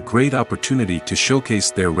can be a great opportunity to showcase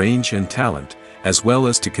their range and talent, as well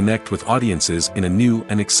as to connect with audiences in a new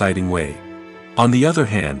and exciting way. On the other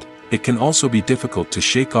hand, it can also be difficult to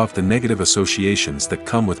shake off the negative associations that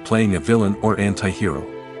come with playing a villain or anti-hero.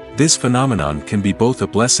 This phenomenon can be both a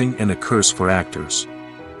blessing and a curse for actors.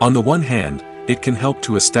 On the one hand, it can help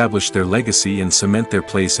to establish their legacy and cement their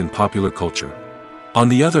place in popular culture. On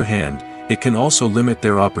the other hand, it can also limit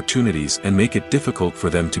their opportunities and make it difficult for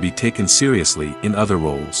them to be taken seriously in other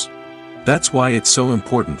roles. That's why it's so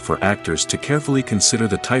important for actors to carefully consider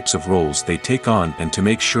the types of roles they take on and to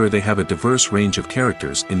make sure they have a diverse range of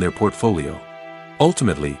characters in their portfolio.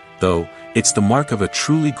 Ultimately, though, it's the mark of a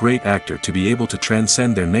truly great actor to be able to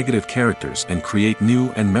transcend their negative characters and create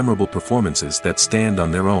new and memorable performances that stand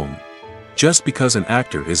on their own. Just because an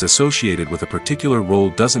actor is associated with a particular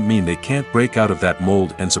role doesn't mean they can't break out of that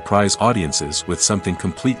mold and surprise audiences with something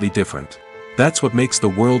completely different. That's what makes the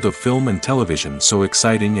world of film and television so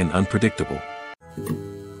exciting and unpredictable.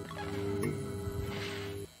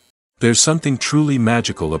 There's something truly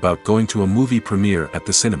magical about going to a movie premiere at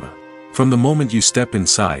the cinema. From the moment you step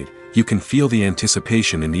inside, you can feel the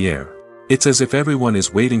anticipation in the air. It's as if everyone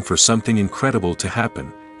is waiting for something incredible to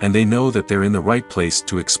happen, and they know that they're in the right place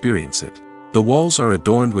to experience it. The walls are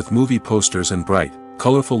adorned with movie posters and bright,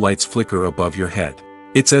 colorful lights flicker above your head.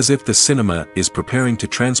 It's as if the cinema is preparing to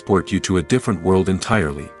transport you to a different world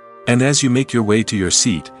entirely. And as you make your way to your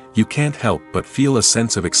seat, you can't help but feel a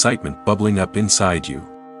sense of excitement bubbling up inside you.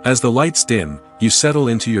 As the lights dim, you settle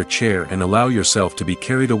into your chair and allow yourself to be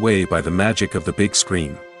carried away by the magic of the big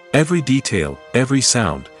screen. Every detail, every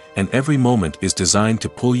sound, and every moment is designed to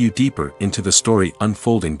pull you deeper into the story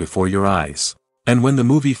unfolding before your eyes. And when the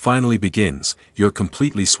movie finally begins, you're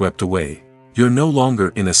completely swept away. You're no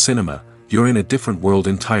longer in a cinema, you're in a different world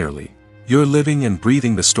entirely. You're living and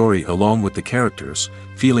breathing the story along with the characters,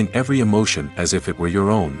 feeling every emotion as if it were your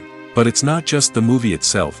own. But it's not just the movie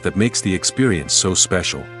itself that makes the experience so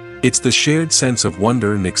special. It's the shared sense of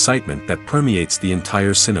wonder and excitement that permeates the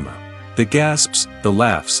entire cinema. The gasps, the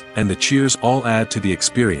laughs, and the cheers all add to the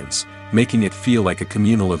experience, making it feel like a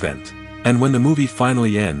communal event. And when the movie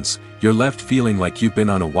finally ends, you're left feeling like you've been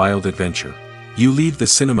on a wild adventure. You leave the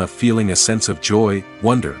cinema feeling a sense of joy,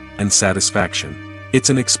 wonder, and satisfaction. It's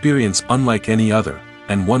an experience unlike any other,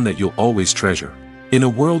 and one that you'll always treasure. In a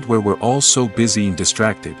world where we're all so busy and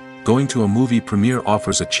distracted, going to a movie premiere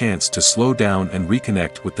offers a chance to slow down and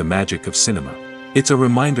reconnect with the magic of cinema. It's a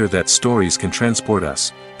reminder that stories can transport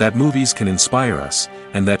us, that movies can inspire us,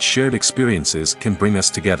 and that shared experiences can bring us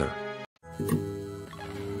together.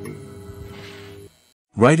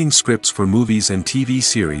 Writing scripts for movies and TV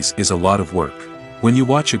series is a lot of work. When you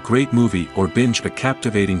watch a great movie or binge a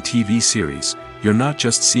captivating TV series, you're not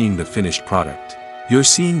just seeing the finished product. You're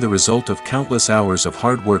seeing the result of countless hours of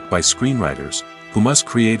hard work by screenwriters, who must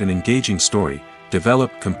create an engaging story,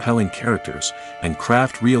 develop compelling characters, and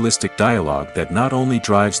craft realistic dialogue that not only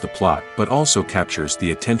drives the plot but also captures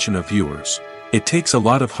the attention of viewers. It takes a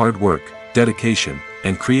lot of hard work, dedication,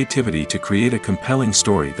 and creativity to create a compelling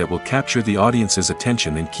story that will capture the audience's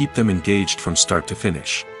attention and keep them engaged from start to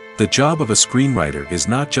finish. The job of a screenwriter is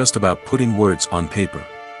not just about putting words on paper.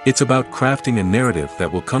 It's about crafting a narrative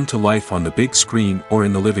that will come to life on the big screen or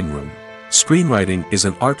in the living room. Screenwriting is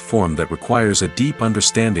an art form that requires a deep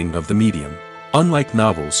understanding of the medium. Unlike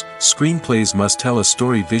novels, screenplays must tell a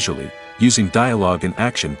story visually, using dialogue and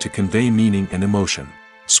action to convey meaning and emotion.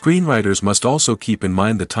 Screenwriters must also keep in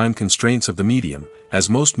mind the time constraints of the medium, as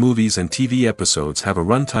most movies and TV episodes have a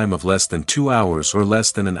runtime of less than 2 hours or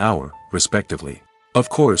less than an hour, respectively. Of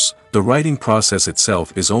course, the writing process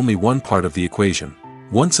itself is only one part of the equation.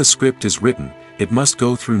 Once a script is written, it must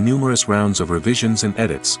go through numerous rounds of revisions and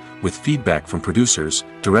edits, with feedback from producers,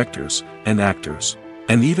 directors, and actors.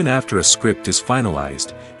 And even after a script is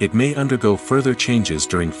finalized, it may undergo further changes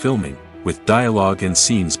during filming, with dialogue and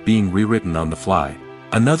scenes being rewritten on the fly.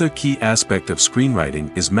 Another key aspect of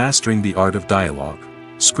screenwriting is mastering the art of dialogue.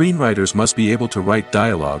 Screenwriters must be able to write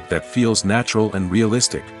dialogue that feels natural and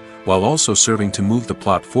realistic, while also serving to move the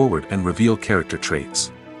plot forward and reveal character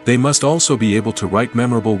traits. They must also be able to write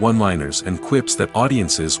memorable one-liners and quips that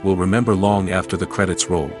audiences will remember long after the credits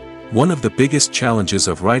roll. One of the biggest challenges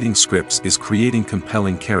of writing scripts is creating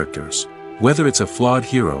compelling characters. Whether it's a flawed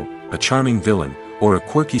hero, a charming villain, or a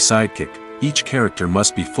quirky sidekick, each character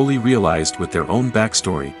must be fully realized with their own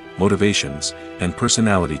backstory, motivations, and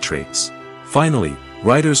personality traits. Finally,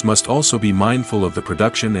 writers must also be mindful of the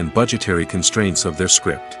production and budgetary constraints of their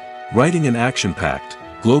script. Writing an action-packed,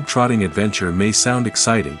 globe-trotting adventure may sound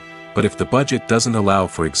exciting, but if the budget doesn't allow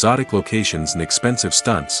for exotic locations and expensive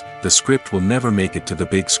stunts, the script will never make it to the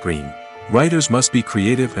big screen. Writers must be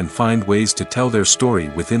creative and find ways to tell their story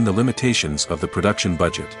within the limitations of the production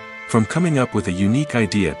budget. From coming up with a unique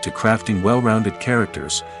idea to crafting well-rounded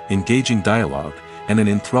characters, engaging dialogue, and an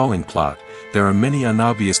enthralling plot, there are many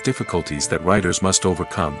unobvious difficulties that writers must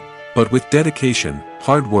overcome. But with dedication,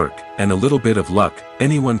 hard work, and a little bit of luck,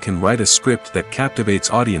 anyone can write a script that captivates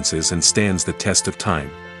audiences and stands the test of time.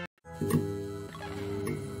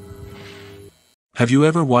 Have you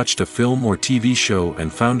ever watched a film or TV show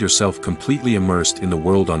and found yourself completely immersed in the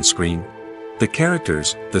world on screen? The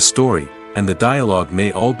characters, the story, and the dialogue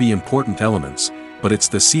may all be important elements, but it's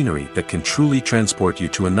the scenery that can truly transport you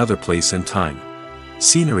to another place and time.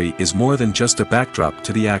 Scenery is more than just a backdrop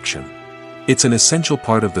to the action. It's an essential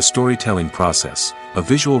part of the storytelling process, a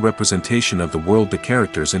visual representation of the world the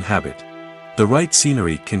characters inhabit. The right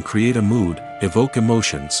scenery can create a mood, evoke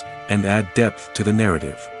emotions, and add depth to the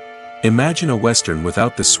narrative. Imagine a Western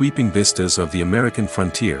without the sweeping vistas of the American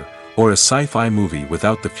frontier, or a sci-fi movie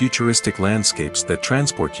without the futuristic landscapes that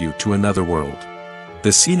transport you to another world.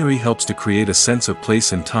 The scenery helps to create a sense of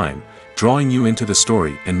place and time, drawing you into the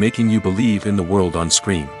story and making you believe in the world on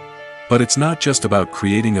screen. But it's not just about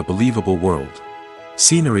creating a believable world.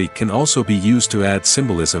 Scenery can also be used to add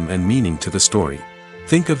symbolism and meaning to the story.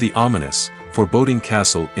 Think of the ominous, foreboding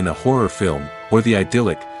castle in a horror film, or the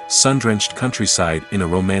idyllic, sun-drenched countryside in a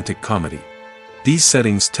romantic comedy. These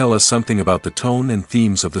settings tell us something about the tone and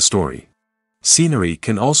themes of the story. Scenery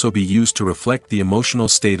can also be used to reflect the emotional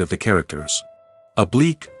state of the characters. A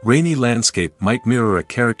bleak, rainy landscape might mirror a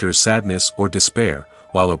character's sadness or despair,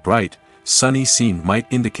 while a bright, sunny scene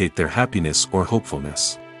might indicate their happiness or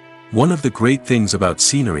hopefulness. One of the great things about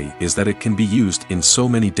scenery is that it can be used in so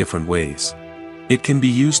many different ways. It can be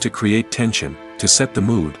used to create tension, to set the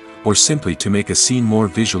mood, or simply to make a scene more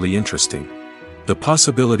visually interesting. The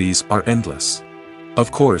possibilities are endless.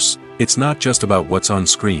 Of course, it's not just about what's on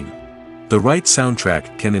screen. The right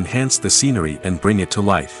soundtrack can enhance the scenery and bring it to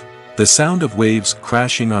life. The sound of waves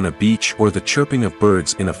crashing on a beach or the chirping of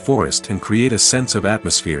birds in a forest can create a sense of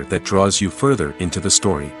atmosphere that draws you further into the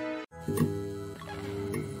story.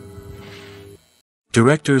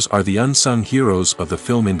 Directors are the unsung heroes of the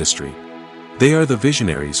film industry. They are the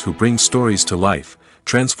visionaries who bring stories to life,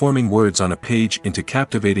 transforming words on a page into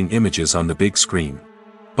captivating images on the big screen.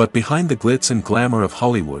 But behind the glitz and glamour of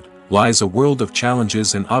Hollywood, lies a world of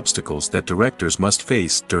challenges and obstacles that directors must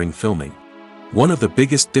face during filming. One of the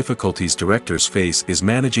biggest difficulties directors face is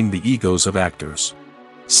managing the egos of actors.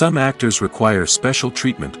 Some actors require special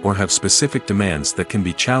treatment or have specific demands that can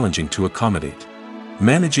be challenging to accommodate.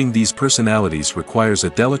 Managing these personalities requires a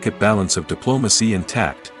delicate balance of diplomacy and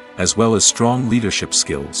tact, as well as strong leadership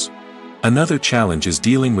skills. Another challenge is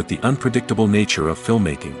dealing with the unpredictable nature of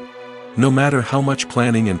filmmaking. No matter how much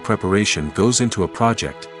planning and preparation goes into a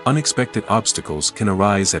project, unexpected obstacles can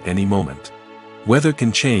arise at any moment. Weather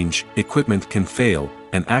can change, equipment can fail,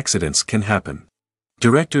 and accidents can happen.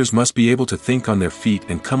 Directors must be able to think on their feet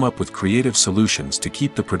and come up with creative solutions to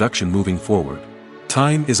keep the production moving forward.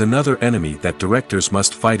 Time is another enemy that directors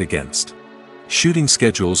must fight against. Shooting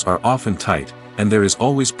schedules are often tight, and there is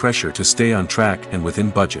always pressure to stay on track and within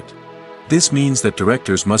budget. This means that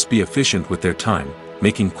directors must be efficient with their time,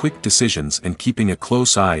 making quick decisions and keeping a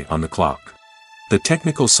close eye on the clock. The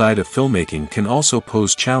technical side of filmmaking can also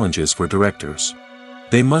pose challenges for directors.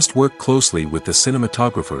 They must work closely with the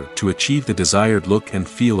cinematographer to achieve the desired look and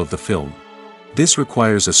feel of the film. This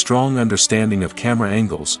requires a strong understanding of camera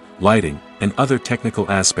angles, lighting, and other technical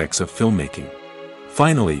aspects of filmmaking.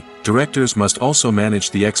 Finally, directors must also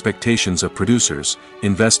manage the expectations of producers,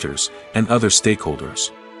 investors, and other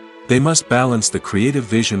stakeholders. They must balance the creative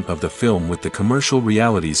vision of the film with the commercial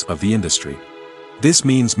realities of the industry. This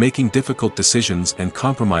means making difficult decisions and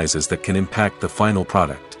compromises that can impact the final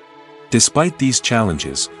product. Despite these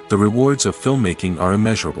challenges, the rewards of filmmaking are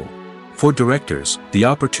immeasurable. For directors, the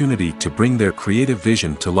opportunity to bring their creative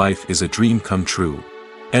vision to life is a dream come true.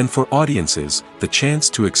 And for audiences, the chance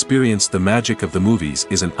to experience the magic of the movies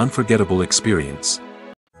is an unforgettable experience.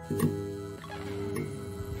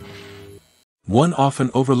 One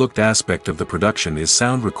often overlooked aspect of the production is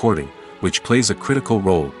sound recording, which plays a critical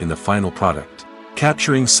role in the final product.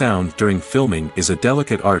 Capturing sound during filming is a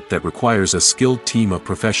delicate art that requires a skilled team of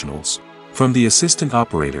professionals. From the assistant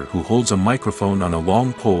operator who holds a microphone on a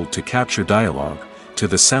long pole to capture dialogue, to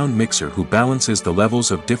the sound mixer who balances the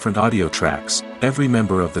levels of different audio tracks, every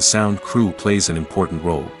member of the sound crew plays an important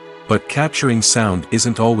role. But capturing sound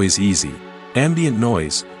isn't always easy. Ambient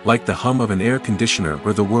noise, like the hum of an air conditioner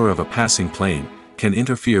or the whir of a passing plane, can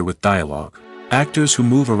interfere with dialogue. Actors who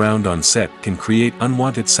move around on set can create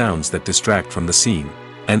unwanted sounds that distract from the scene.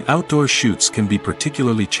 And outdoor shoots can be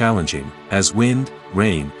particularly challenging, as wind,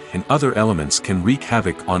 rain, and other elements can wreak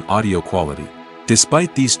havoc on audio quality.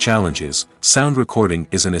 Despite these challenges, sound recording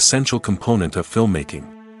is an essential component of filmmaking.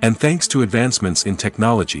 And thanks to advancements in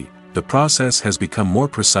technology, the process has become more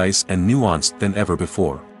precise and nuanced than ever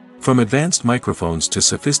before. From advanced microphones to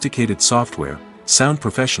sophisticated software, sound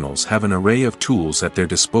professionals have an array of tools at their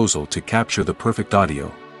disposal to capture the perfect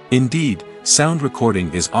audio. Indeed, sound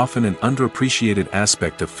recording is often an underappreciated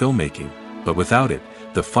aspect of filmmaking, but without it,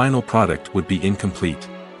 the final product would be incomplete.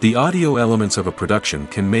 The audio elements of a production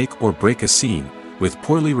can make or break a scene, with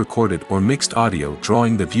poorly recorded or mixed audio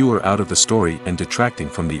drawing the viewer out of the story and detracting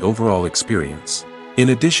from the overall experience. In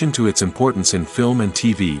addition to its importance in film and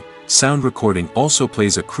TV, sound recording also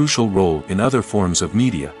plays a crucial role in other forms of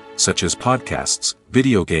media, such as podcasts,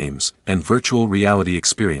 video games, and virtual reality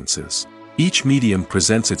experiences. Each medium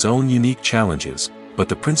presents its own unique challenges, but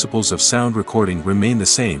the principles of sound recording remain the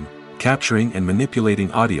same, capturing and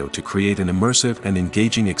manipulating audio to create an immersive and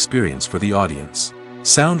engaging experience for the audience.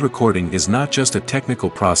 Sound recording is not just a technical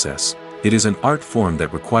process, it is an art form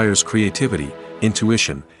that requires creativity,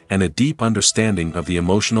 intuition, and a deep understanding of the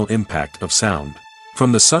emotional impact of sound.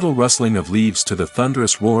 From the subtle rustling of leaves to the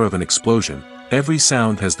thunderous roar of an explosion, every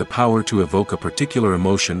sound has the power to evoke a particular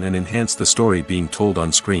emotion and enhance the story being told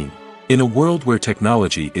on screen. In a world where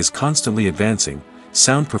technology is constantly advancing,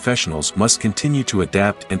 sound professionals must continue to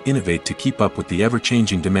adapt and innovate to keep up with the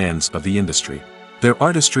ever-changing demands of the industry. Their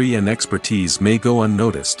artistry and expertise may go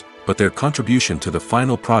unnoticed, but their contribution to the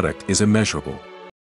final product is immeasurable.